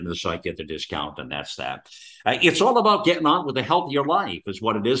drop you right into the site, get the discount, and that's that. It's all about getting on with a healthier life is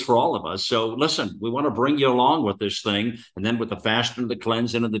what it is for all of us. So listen, we want to bring you along with this thing, and then with the fasting, the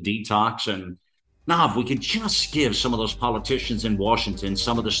cleansing, and the detox. And now if we could just give some of those politicians in Washington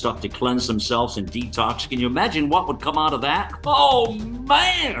some of the stuff to cleanse themselves and detox, can you imagine what would come out of that? Oh,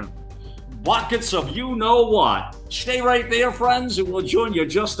 man! Buckets of you-know-what. Stay right there, friends, and we'll join you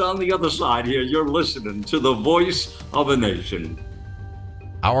just on the other side here. You're listening to the Voice of a Nation.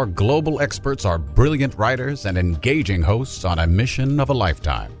 Our global experts are brilliant writers and engaging hosts on a mission of a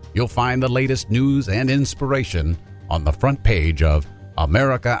lifetime. You'll find the latest news and inspiration on the front page of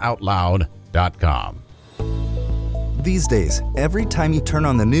AmericaOutloud.com. These days, every time you turn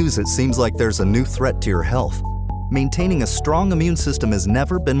on the news, it seems like there's a new threat to your health. Maintaining a strong immune system has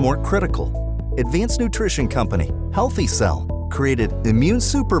never been more critical. Advanced nutrition company Healthy Cell created Immune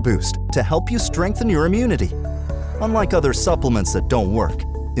Super Boost to help you strengthen your immunity. Unlike other supplements that don't work,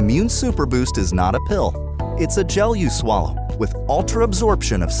 Immune Super Boost is not a pill. It's a gel you swallow with ultra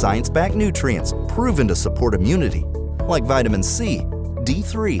absorption of science-backed nutrients proven to support immunity, like vitamin C,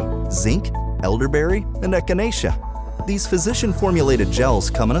 D3, zinc, elderberry, and echinacea. These physician-formulated gels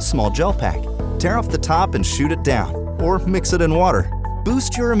come in a small gel pack. Tear off the top and shoot it down, or mix it in water.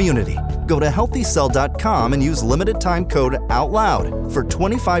 Boost your immunity. Go to healthycell.com and use limited time code OUTLOUD for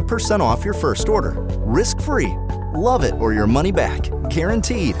 25% off your first order. Risk-free. Love it or your money back.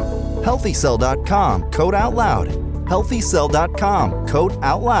 Guaranteed. Healthycell.com, code OUTLOUD. Healthycell.com, code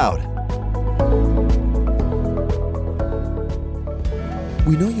OUTLOUD.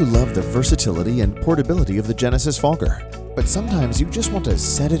 We know you love the versatility and portability of the Genesis Fogger, but sometimes you just want to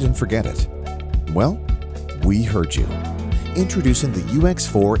set it and forget it. Well, we heard you. Introducing the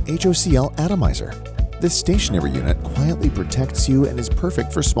UX4 HOCl Atomizer. This stationary unit quietly protects you and is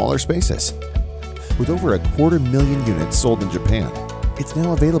perfect for smaller spaces. With over 250,000 units sold in Japan, it's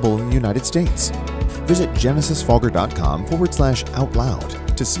now available in the United States. Visit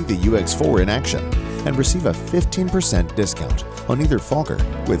genesisfogger.com/outloud to see the UX4 in action and receive a 15% discount on either Fogger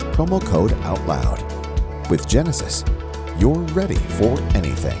with promo code OUTLOUD. With Genesis, you're ready for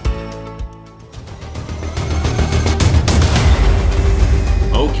anything.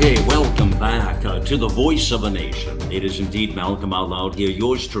 Okay, welcome back to the Voice of a Nation. It is indeed Malcolm Out Loud here,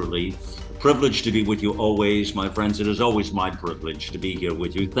 yours truly. Privileged to be with you always, my friends. It is always my privilege to be here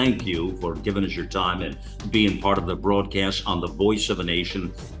with you. Thank you for giving us your time and being part of the broadcast on the Voice of a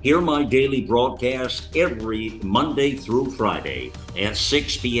Nation. Hear my daily broadcast every Monday through Friday at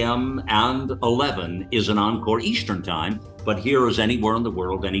 6 p.m. and 11 is an encore Eastern time. But here is anywhere in the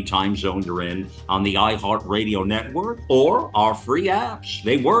world, any time zone you're in, on the iHeartRadio network or our free apps.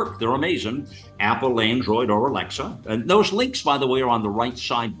 They work. They're amazing. Apple, Android, or Alexa. And those links, by the way, are on the right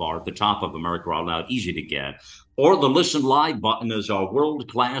sidebar at the top of America Out Loud. Easy to get. Or the Listen Live button is our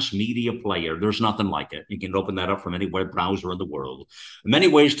world-class media player. There's nothing like it. You can open that up from any web browser in the world. Many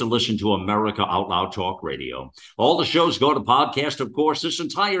ways to listen to America Out Loud Talk Radio. All the shows go to podcast, of course. This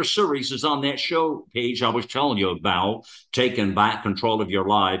entire series is on that show page I was telling you about, taking back control of your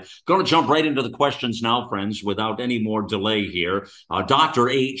life. Going to jump right into the questions now, friends, without any more delay here. Dr.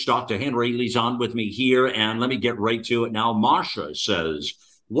 Henry Ealy's on with me here, and let me get right to it now. Marsha says,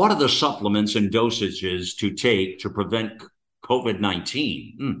 what are the supplements and dosages to take to prevent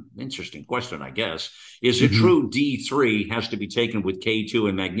COVID-19? Interesting question, I guess. Is it true D3 has to be taken with K2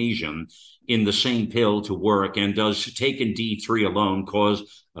 and magnesium in the same pill to work? And does taking D3 alone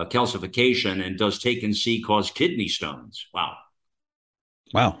cause calcification? And does taking C cause kidney stones? Wow.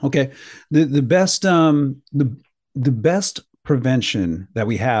 Okay. The best prevention that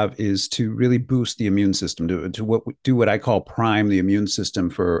we have is to really boost the immune system, to do what I call prime the immune system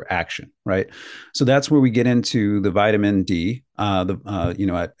for action, right? So that's where we get into the vitamin D,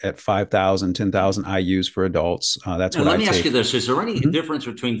 at 5,000, 10,000 IUs for adults. That's now, what I take. Let me ask you this. Is there any difference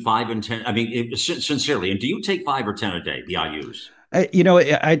between 5 and 10? I mean, sincerely, and do you take 5 or 10 a day, the IUs? I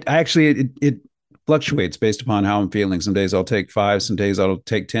actually, it fluctuates based upon how I'm feeling. Some days I'll take 5, some days I'll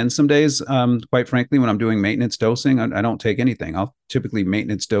take 10. Some days, quite frankly, when I'm doing maintenance dosing, I don't take anything. I'll typically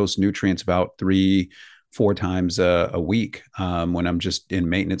maintenance dose nutrients about 3-4 times a week when I'm just in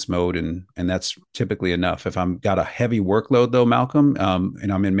maintenance mode, and that's typically enough. If I'm got a heavy workload though, Malcolm,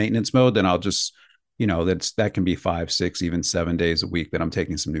 and I'm in maintenance mode, then I'll just that can be 5, 6, even 7 days a week that I'm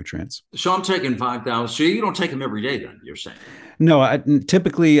taking some nutrients. So I'm taking 5,000. So you don't take them every day then, you're saying? No,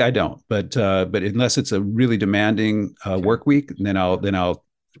 typically I don't, but unless it's a really demanding work week, then I'll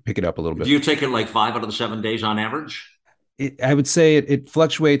pick it up a little bit. Do you take it like 5 out of the 7 days on average? I would say it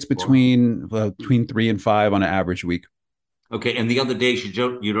fluctuates between 3 and 5 on an average week. Okay, and the other days you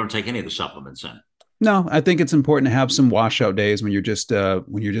don't take any of the supplements in? No, I think it's important to have some washout days when you're just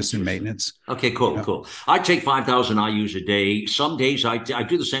in maintenance. Okay, cool. I take 5,000 IUs a day. Some days I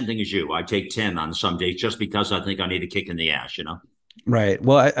do the same thing as you. I take 10 on some days just because I think I need a kick in the ass, Right.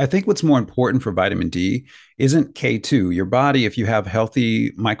 Well, I think what's more important for vitamin D isn't K2. Your body, if you have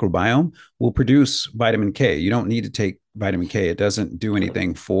healthy microbiome, will produce vitamin K. You don't need to take vitamin K. It doesn't do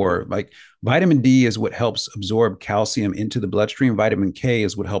anything for, like, vitamin D is what helps absorb calcium into the bloodstream. Vitamin K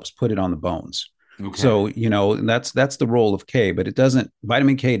is what helps put it on the bones. Okay. So, that's the role of K, but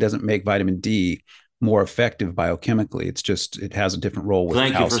vitamin K doesn't make vitamin D more effective biochemically. It's just, it has a different role with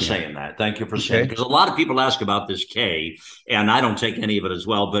calcium. Thank you for saying that. Thank you for saying, because a lot of people ask about this K, and I don't take any of it as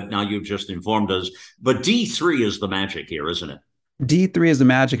well, but now you've just informed us. But D3 is the magic here, isn't it? D3 is the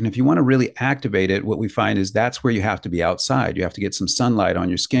magic. And if you want to really activate it, what we find is that's where you have to be outside. You have to get some sunlight on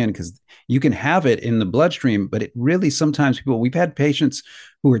your skin, because you can have it in the bloodstream, but it really, sometimes we've had patients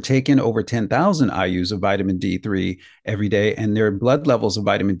who are taking over 10,000 IUs of vitamin D3 every day, and their blood levels of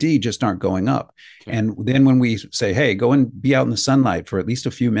vitamin D just aren't going up. Okay. And then when we say, hey, go and be out in the sunlight for at least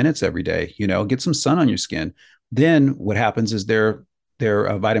a few minutes every day, get some sun on your skin, then what happens is their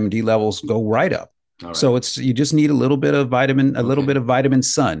vitamin D levels go right up. Right. So you just need a little bit of vitamin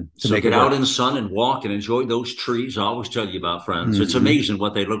sun to make it work. Get out in the sun and walk and enjoy those trees. I always tell you about, friends. Mm-hmm. It's amazing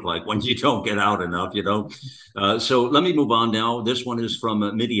what they look like when you don't get out enough, So let me move on now. This one is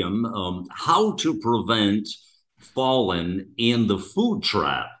from Medium. How to prevent falling in the food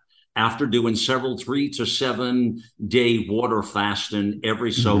trap after doing several 3 to 7 day water fasting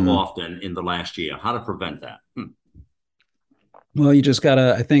every so often in the last year. How to prevent that? Well, you just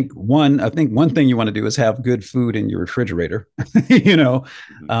gotta, I think one thing you want to do is have good food in your refrigerator.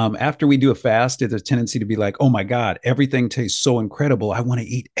 After we do a fast, there's a tendency to be like, oh my God, everything tastes so incredible. I want to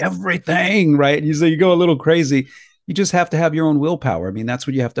eat everything, right? You go a little crazy. You just have to have your own willpower. I mean, that's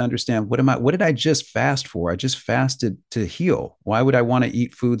what you have to understand. What did I just fast for? I just fasted to heal. Why would I want to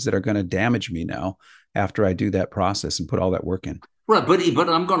eat foods that are going to damage me now after I do that process and put all that work in? Right, but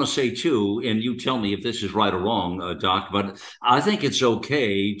I'm going to say too, and you tell me if this is right or wrong, Doc. But I think it's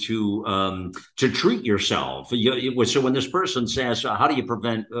okay to treat yourself. So when this person says, "How do you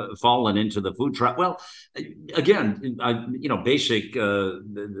prevent falling into the food trap?" Well, again, basic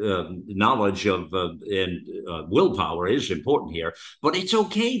knowledge of and willpower is important here. But it's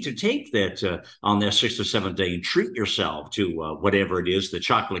okay to take that on that 6 to 7 day and treat yourself to whatever it is, the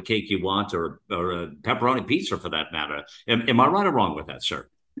chocolate cake you want, or a pepperoni pizza for that matter. Am I right or wrong with that, sir?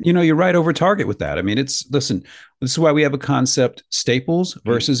 You're right over target with that. I mean, listen, this is why we have a concept: staples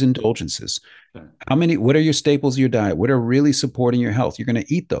versus indulgences. Okay. What are your staples of your diet? What are really supporting your health? You're going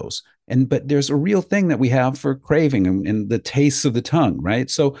to eat those. But there's a real thing that we have for craving and the tastes of the tongue, right?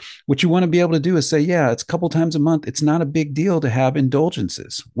 So what you want to be able to do is say, yeah, it's a couple times a month. It's not a big deal to have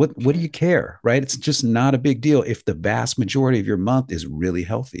indulgences. What do you care, right? It's just not a big deal if the vast majority of your month is really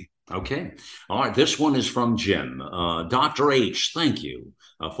healthy. Okay. All right. This one is from Jim. Dr. H, thank you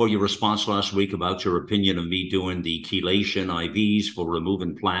for your response last week about your opinion of me doing the chelation IVs for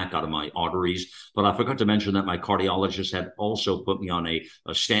removing plaque out of my arteries. But I forgot to mention that my cardiologist had also put me on a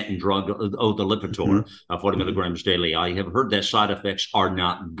statin drug, the Lipitor, 40 milligrams daily. I have heard that side effects are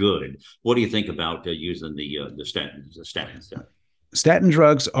not good. What do you think about using the statins? Statin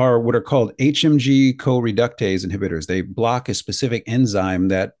drugs are what are called HMG co-reductase inhibitors. They block a specific enzyme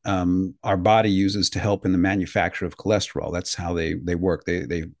that our body uses to help in the manufacture of cholesterol. That's how they work.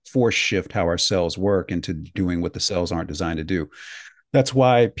 They force shift how our cells work into doing what the cells aren't designed to do. That's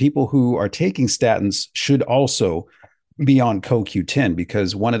why people who are taking statins should also be on CoQ10,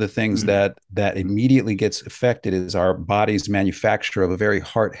 because one of the things that immediately gets affected is our body's manufacture of a very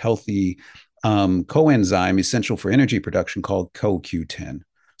heart healthy coenzyme essential for energy production called CoQ10.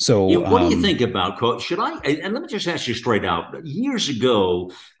 So what do you think about should I, and let me just ask you straight out, years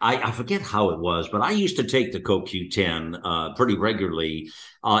ago, I forget how it was, but I used to take the CoQ10 pretty regularly.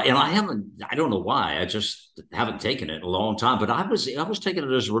 And I don't know why, I just haven't taken it in a long time, but I was taking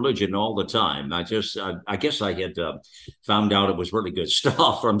it as religion all the time. I guess I had found out it was really good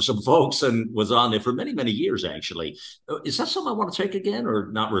stuff from some folks and was on there for many, many years, actually. Is that something I want to take again,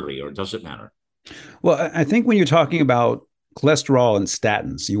 or not really, or does it matter? Well, I think when you're talking about cholesterol and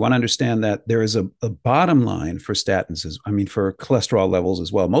statins. You want to understand that there is a bottom line for statins, for cholesterol levels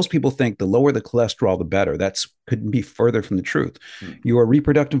as well. Most people think the lower the cholesterol, the better. That's couldn't be further from the truth. Your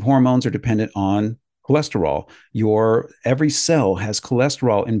reproductive hormones are dependent on cholesterol. Every cell has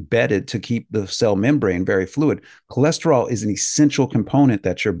cholesterol embedded to keep the cell membrane very fluid. Cholesterol is an essential component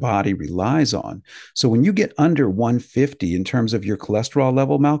that your body relies on. So when you get under 150 in terms of your cholesterol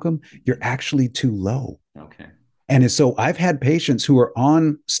level, Malcolm, you're actually too low. Okay. And so I've had patients who are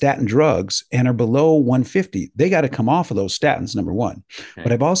on statin drugs and are below 150. They got to come off of those statins, number one. Okay.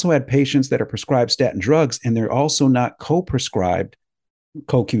 But I've also had patients that are prescribed statin drugs and they're also not co-prescribed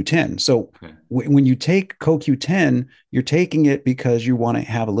CoQ10. So when you take CoQ10, you're taking it because you want to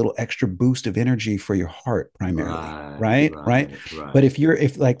have a little extra boost of energy for your heart primarily, right? But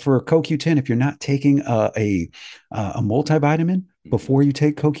if like for CoQ10, if you're not taking a multivitamin before you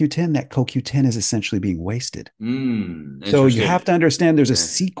take CoQ10, that CoQ10 is essentially being wasted. So you have to understand there's a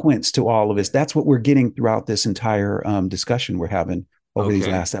sequence to all of this. That's what we're getting throughout this entire discussion we're having over these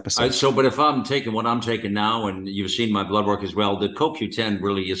last episodes. But if I'm taking what I'm taking now, and you've seen my blood work as well, the CoQ10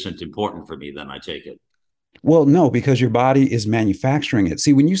 really isn't important for me, then I take it. Well, no, because your body is manufacturing it.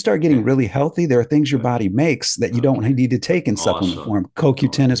 See, when you start getting really healthy, there are things your body makes that you don't need to take in supplement form.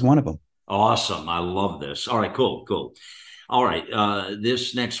 CoQ10 is one of them. Awesome. I love this. All right, cool. All right.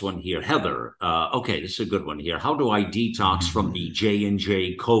 This next one here, Heather. Okay, this is a good one here. How do I detox from the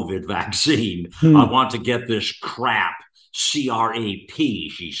J&J COVID vaccine? I want to get this crap, CRAP,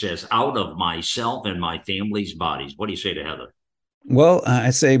 she says, out of myself and my family's bodies. What do you say to Heather? Well, I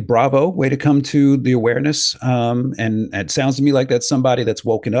say bravo, way to come to the awareness. And it sounds to me like that's somebody that's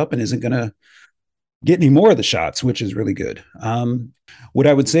woken up and isn't going to get any more of the shots, which is really good. What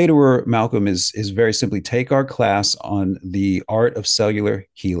I would say to her, Malcolm, is very simply take our class on the Art of Cellular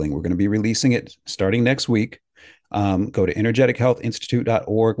Healing. We're going to be releasing it starting next week. Go to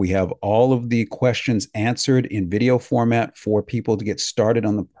energetichealthinstitute.org. We have all of the questions answered in video format for people to get started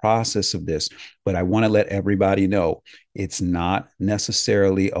on the process of this. But I want to let everybody know it's not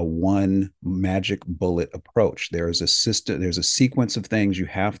necessarily a one magic bullet approach. There's a system, there's a sequence of things you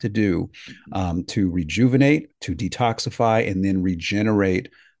have to do to rejuvenate, to detoxify, and then regenerate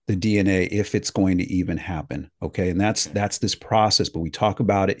the DNA if it's going to even happen. Okay. And that's this process, but we talk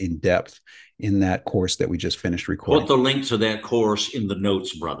about it in depth in that course that we just finished recording. Put the link to that course in the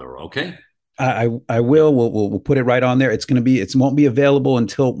notes, brother. Okay. I will. We'll put it right on there. It won't be available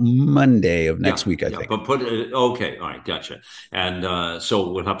until Monday of next week, I think. But okay. All right. Gotcha. And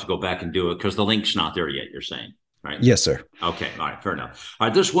so we'll have to go back and do it because the link's not there yet, you're saying. Right? Yes, sir. Okay. All right. Fair enough. All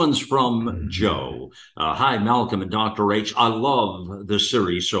right. This one's from Joe. Hi, Malcolm and Dr. H. I love the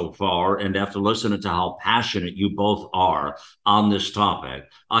series so far. And after listening to how passionate you both are on this topic,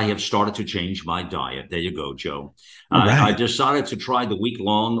 I have started to change my diet. There you go, Joe. I decided to try the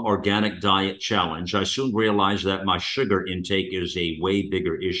week-long organic diet challenge. I soon realized that my sugar intake is a way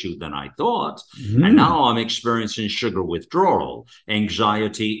bigger issue than I thought. And now I'm experiencing sugar withdrawal,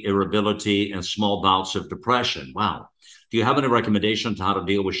 anxiety, irritability, and small bouts of depression. Wow. Do you have any recommendations on how to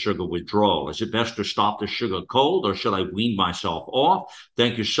deal with sugar withdrawal? Is it best to stop the sugar cold or should I wean myself off?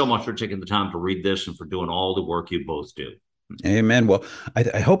 Thank you so much for taking the time to read this and for doing all the work you both do. Amen. Well,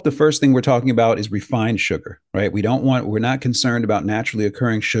 I hope the first thing we're talking about is refined sugar, right? We're not concerned about naturally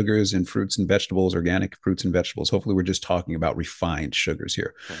occurring sugars in fruits and vegetables, organic fruits and vegetables. Hopefully we're just talking about refined sugars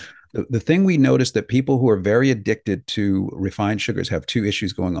here. Okay. The thing we notice that people who are very addicted to refined sugars have two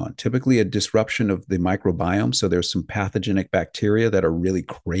issues going on. Typically a disruption of the microbiome. So there's some pathogenic bacteria that are really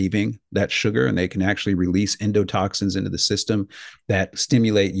craving that sugar, and they can actually release endotoxins into the system that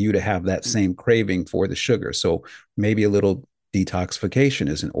stimulate you to have that same craving for the sugar. So maybe a little detoxification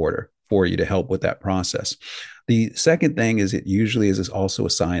is in order for you to help with that process. The second thing is it usually is also a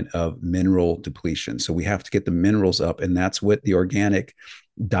sign of mineral depletion. So we have to get the minerals up, and that's what the organic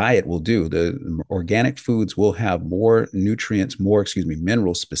diet will do. The organic foods will have more nutrients,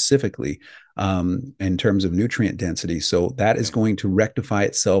 minerals specifically in terms of nutrient density. So that is going to rectify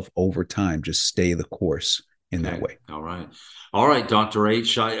itself over time. Just stay the course in that way. All right, Dr.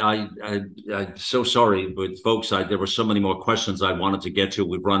 H. I'm so sorry, but folks, there were so many more questions I wanted to get to.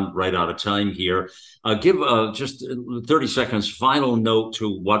 We've run right out of time here. Give just 30 seconds, final note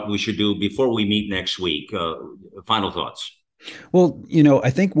to what we should do before we meet next week. Final thoughts. Well,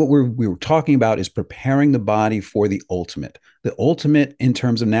 I think what we were talking about is preparing the body for the ultimate. The ultimate in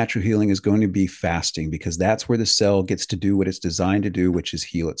terms of natural healing is going to be fasting, because that's where the cell gets to do what it's designed to do, which is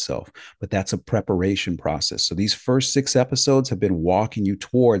heal itself. But that's a preparation process. So these first 6 episodes have been walking you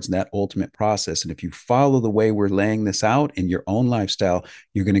towards that ultimate process. And if you follow the way we're laying this out in your own lifestyle,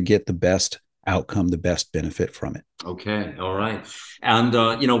 you're going to get the best outcome, the best benefit from it. Okay, all right, and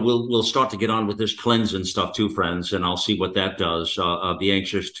we'll start to get on with this cleansing stuff too, friends, and I'll see what that does. I'll be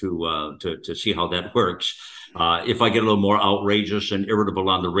anxious to see how that works. If I get a little more outrageous and irritable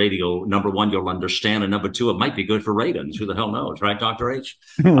on the radio, number one, you'll understand, and number two, it might be good for ratings. Who the hell knows, right, Dr. H?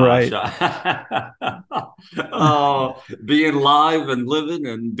 Right. Being live and living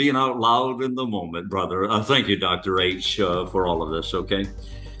and being out loud in the moment, brother. Thank you, Dr. H, for all of this. Okay.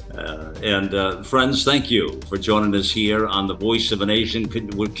 And friends, thank you for joining us here on The Voice of a Nation.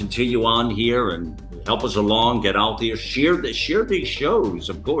 We'll continue on here and help us along, get out there, share these shows.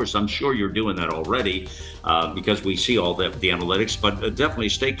 Of course, I'm sure you're doing that already because we see all the analytics, but definitely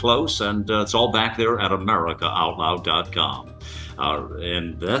stay close. And it's all back there at AmericaOutloud.com.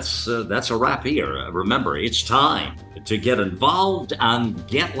 And that's a wrap here. Remember, it's time to get involved and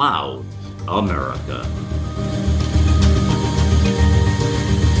get loud, America.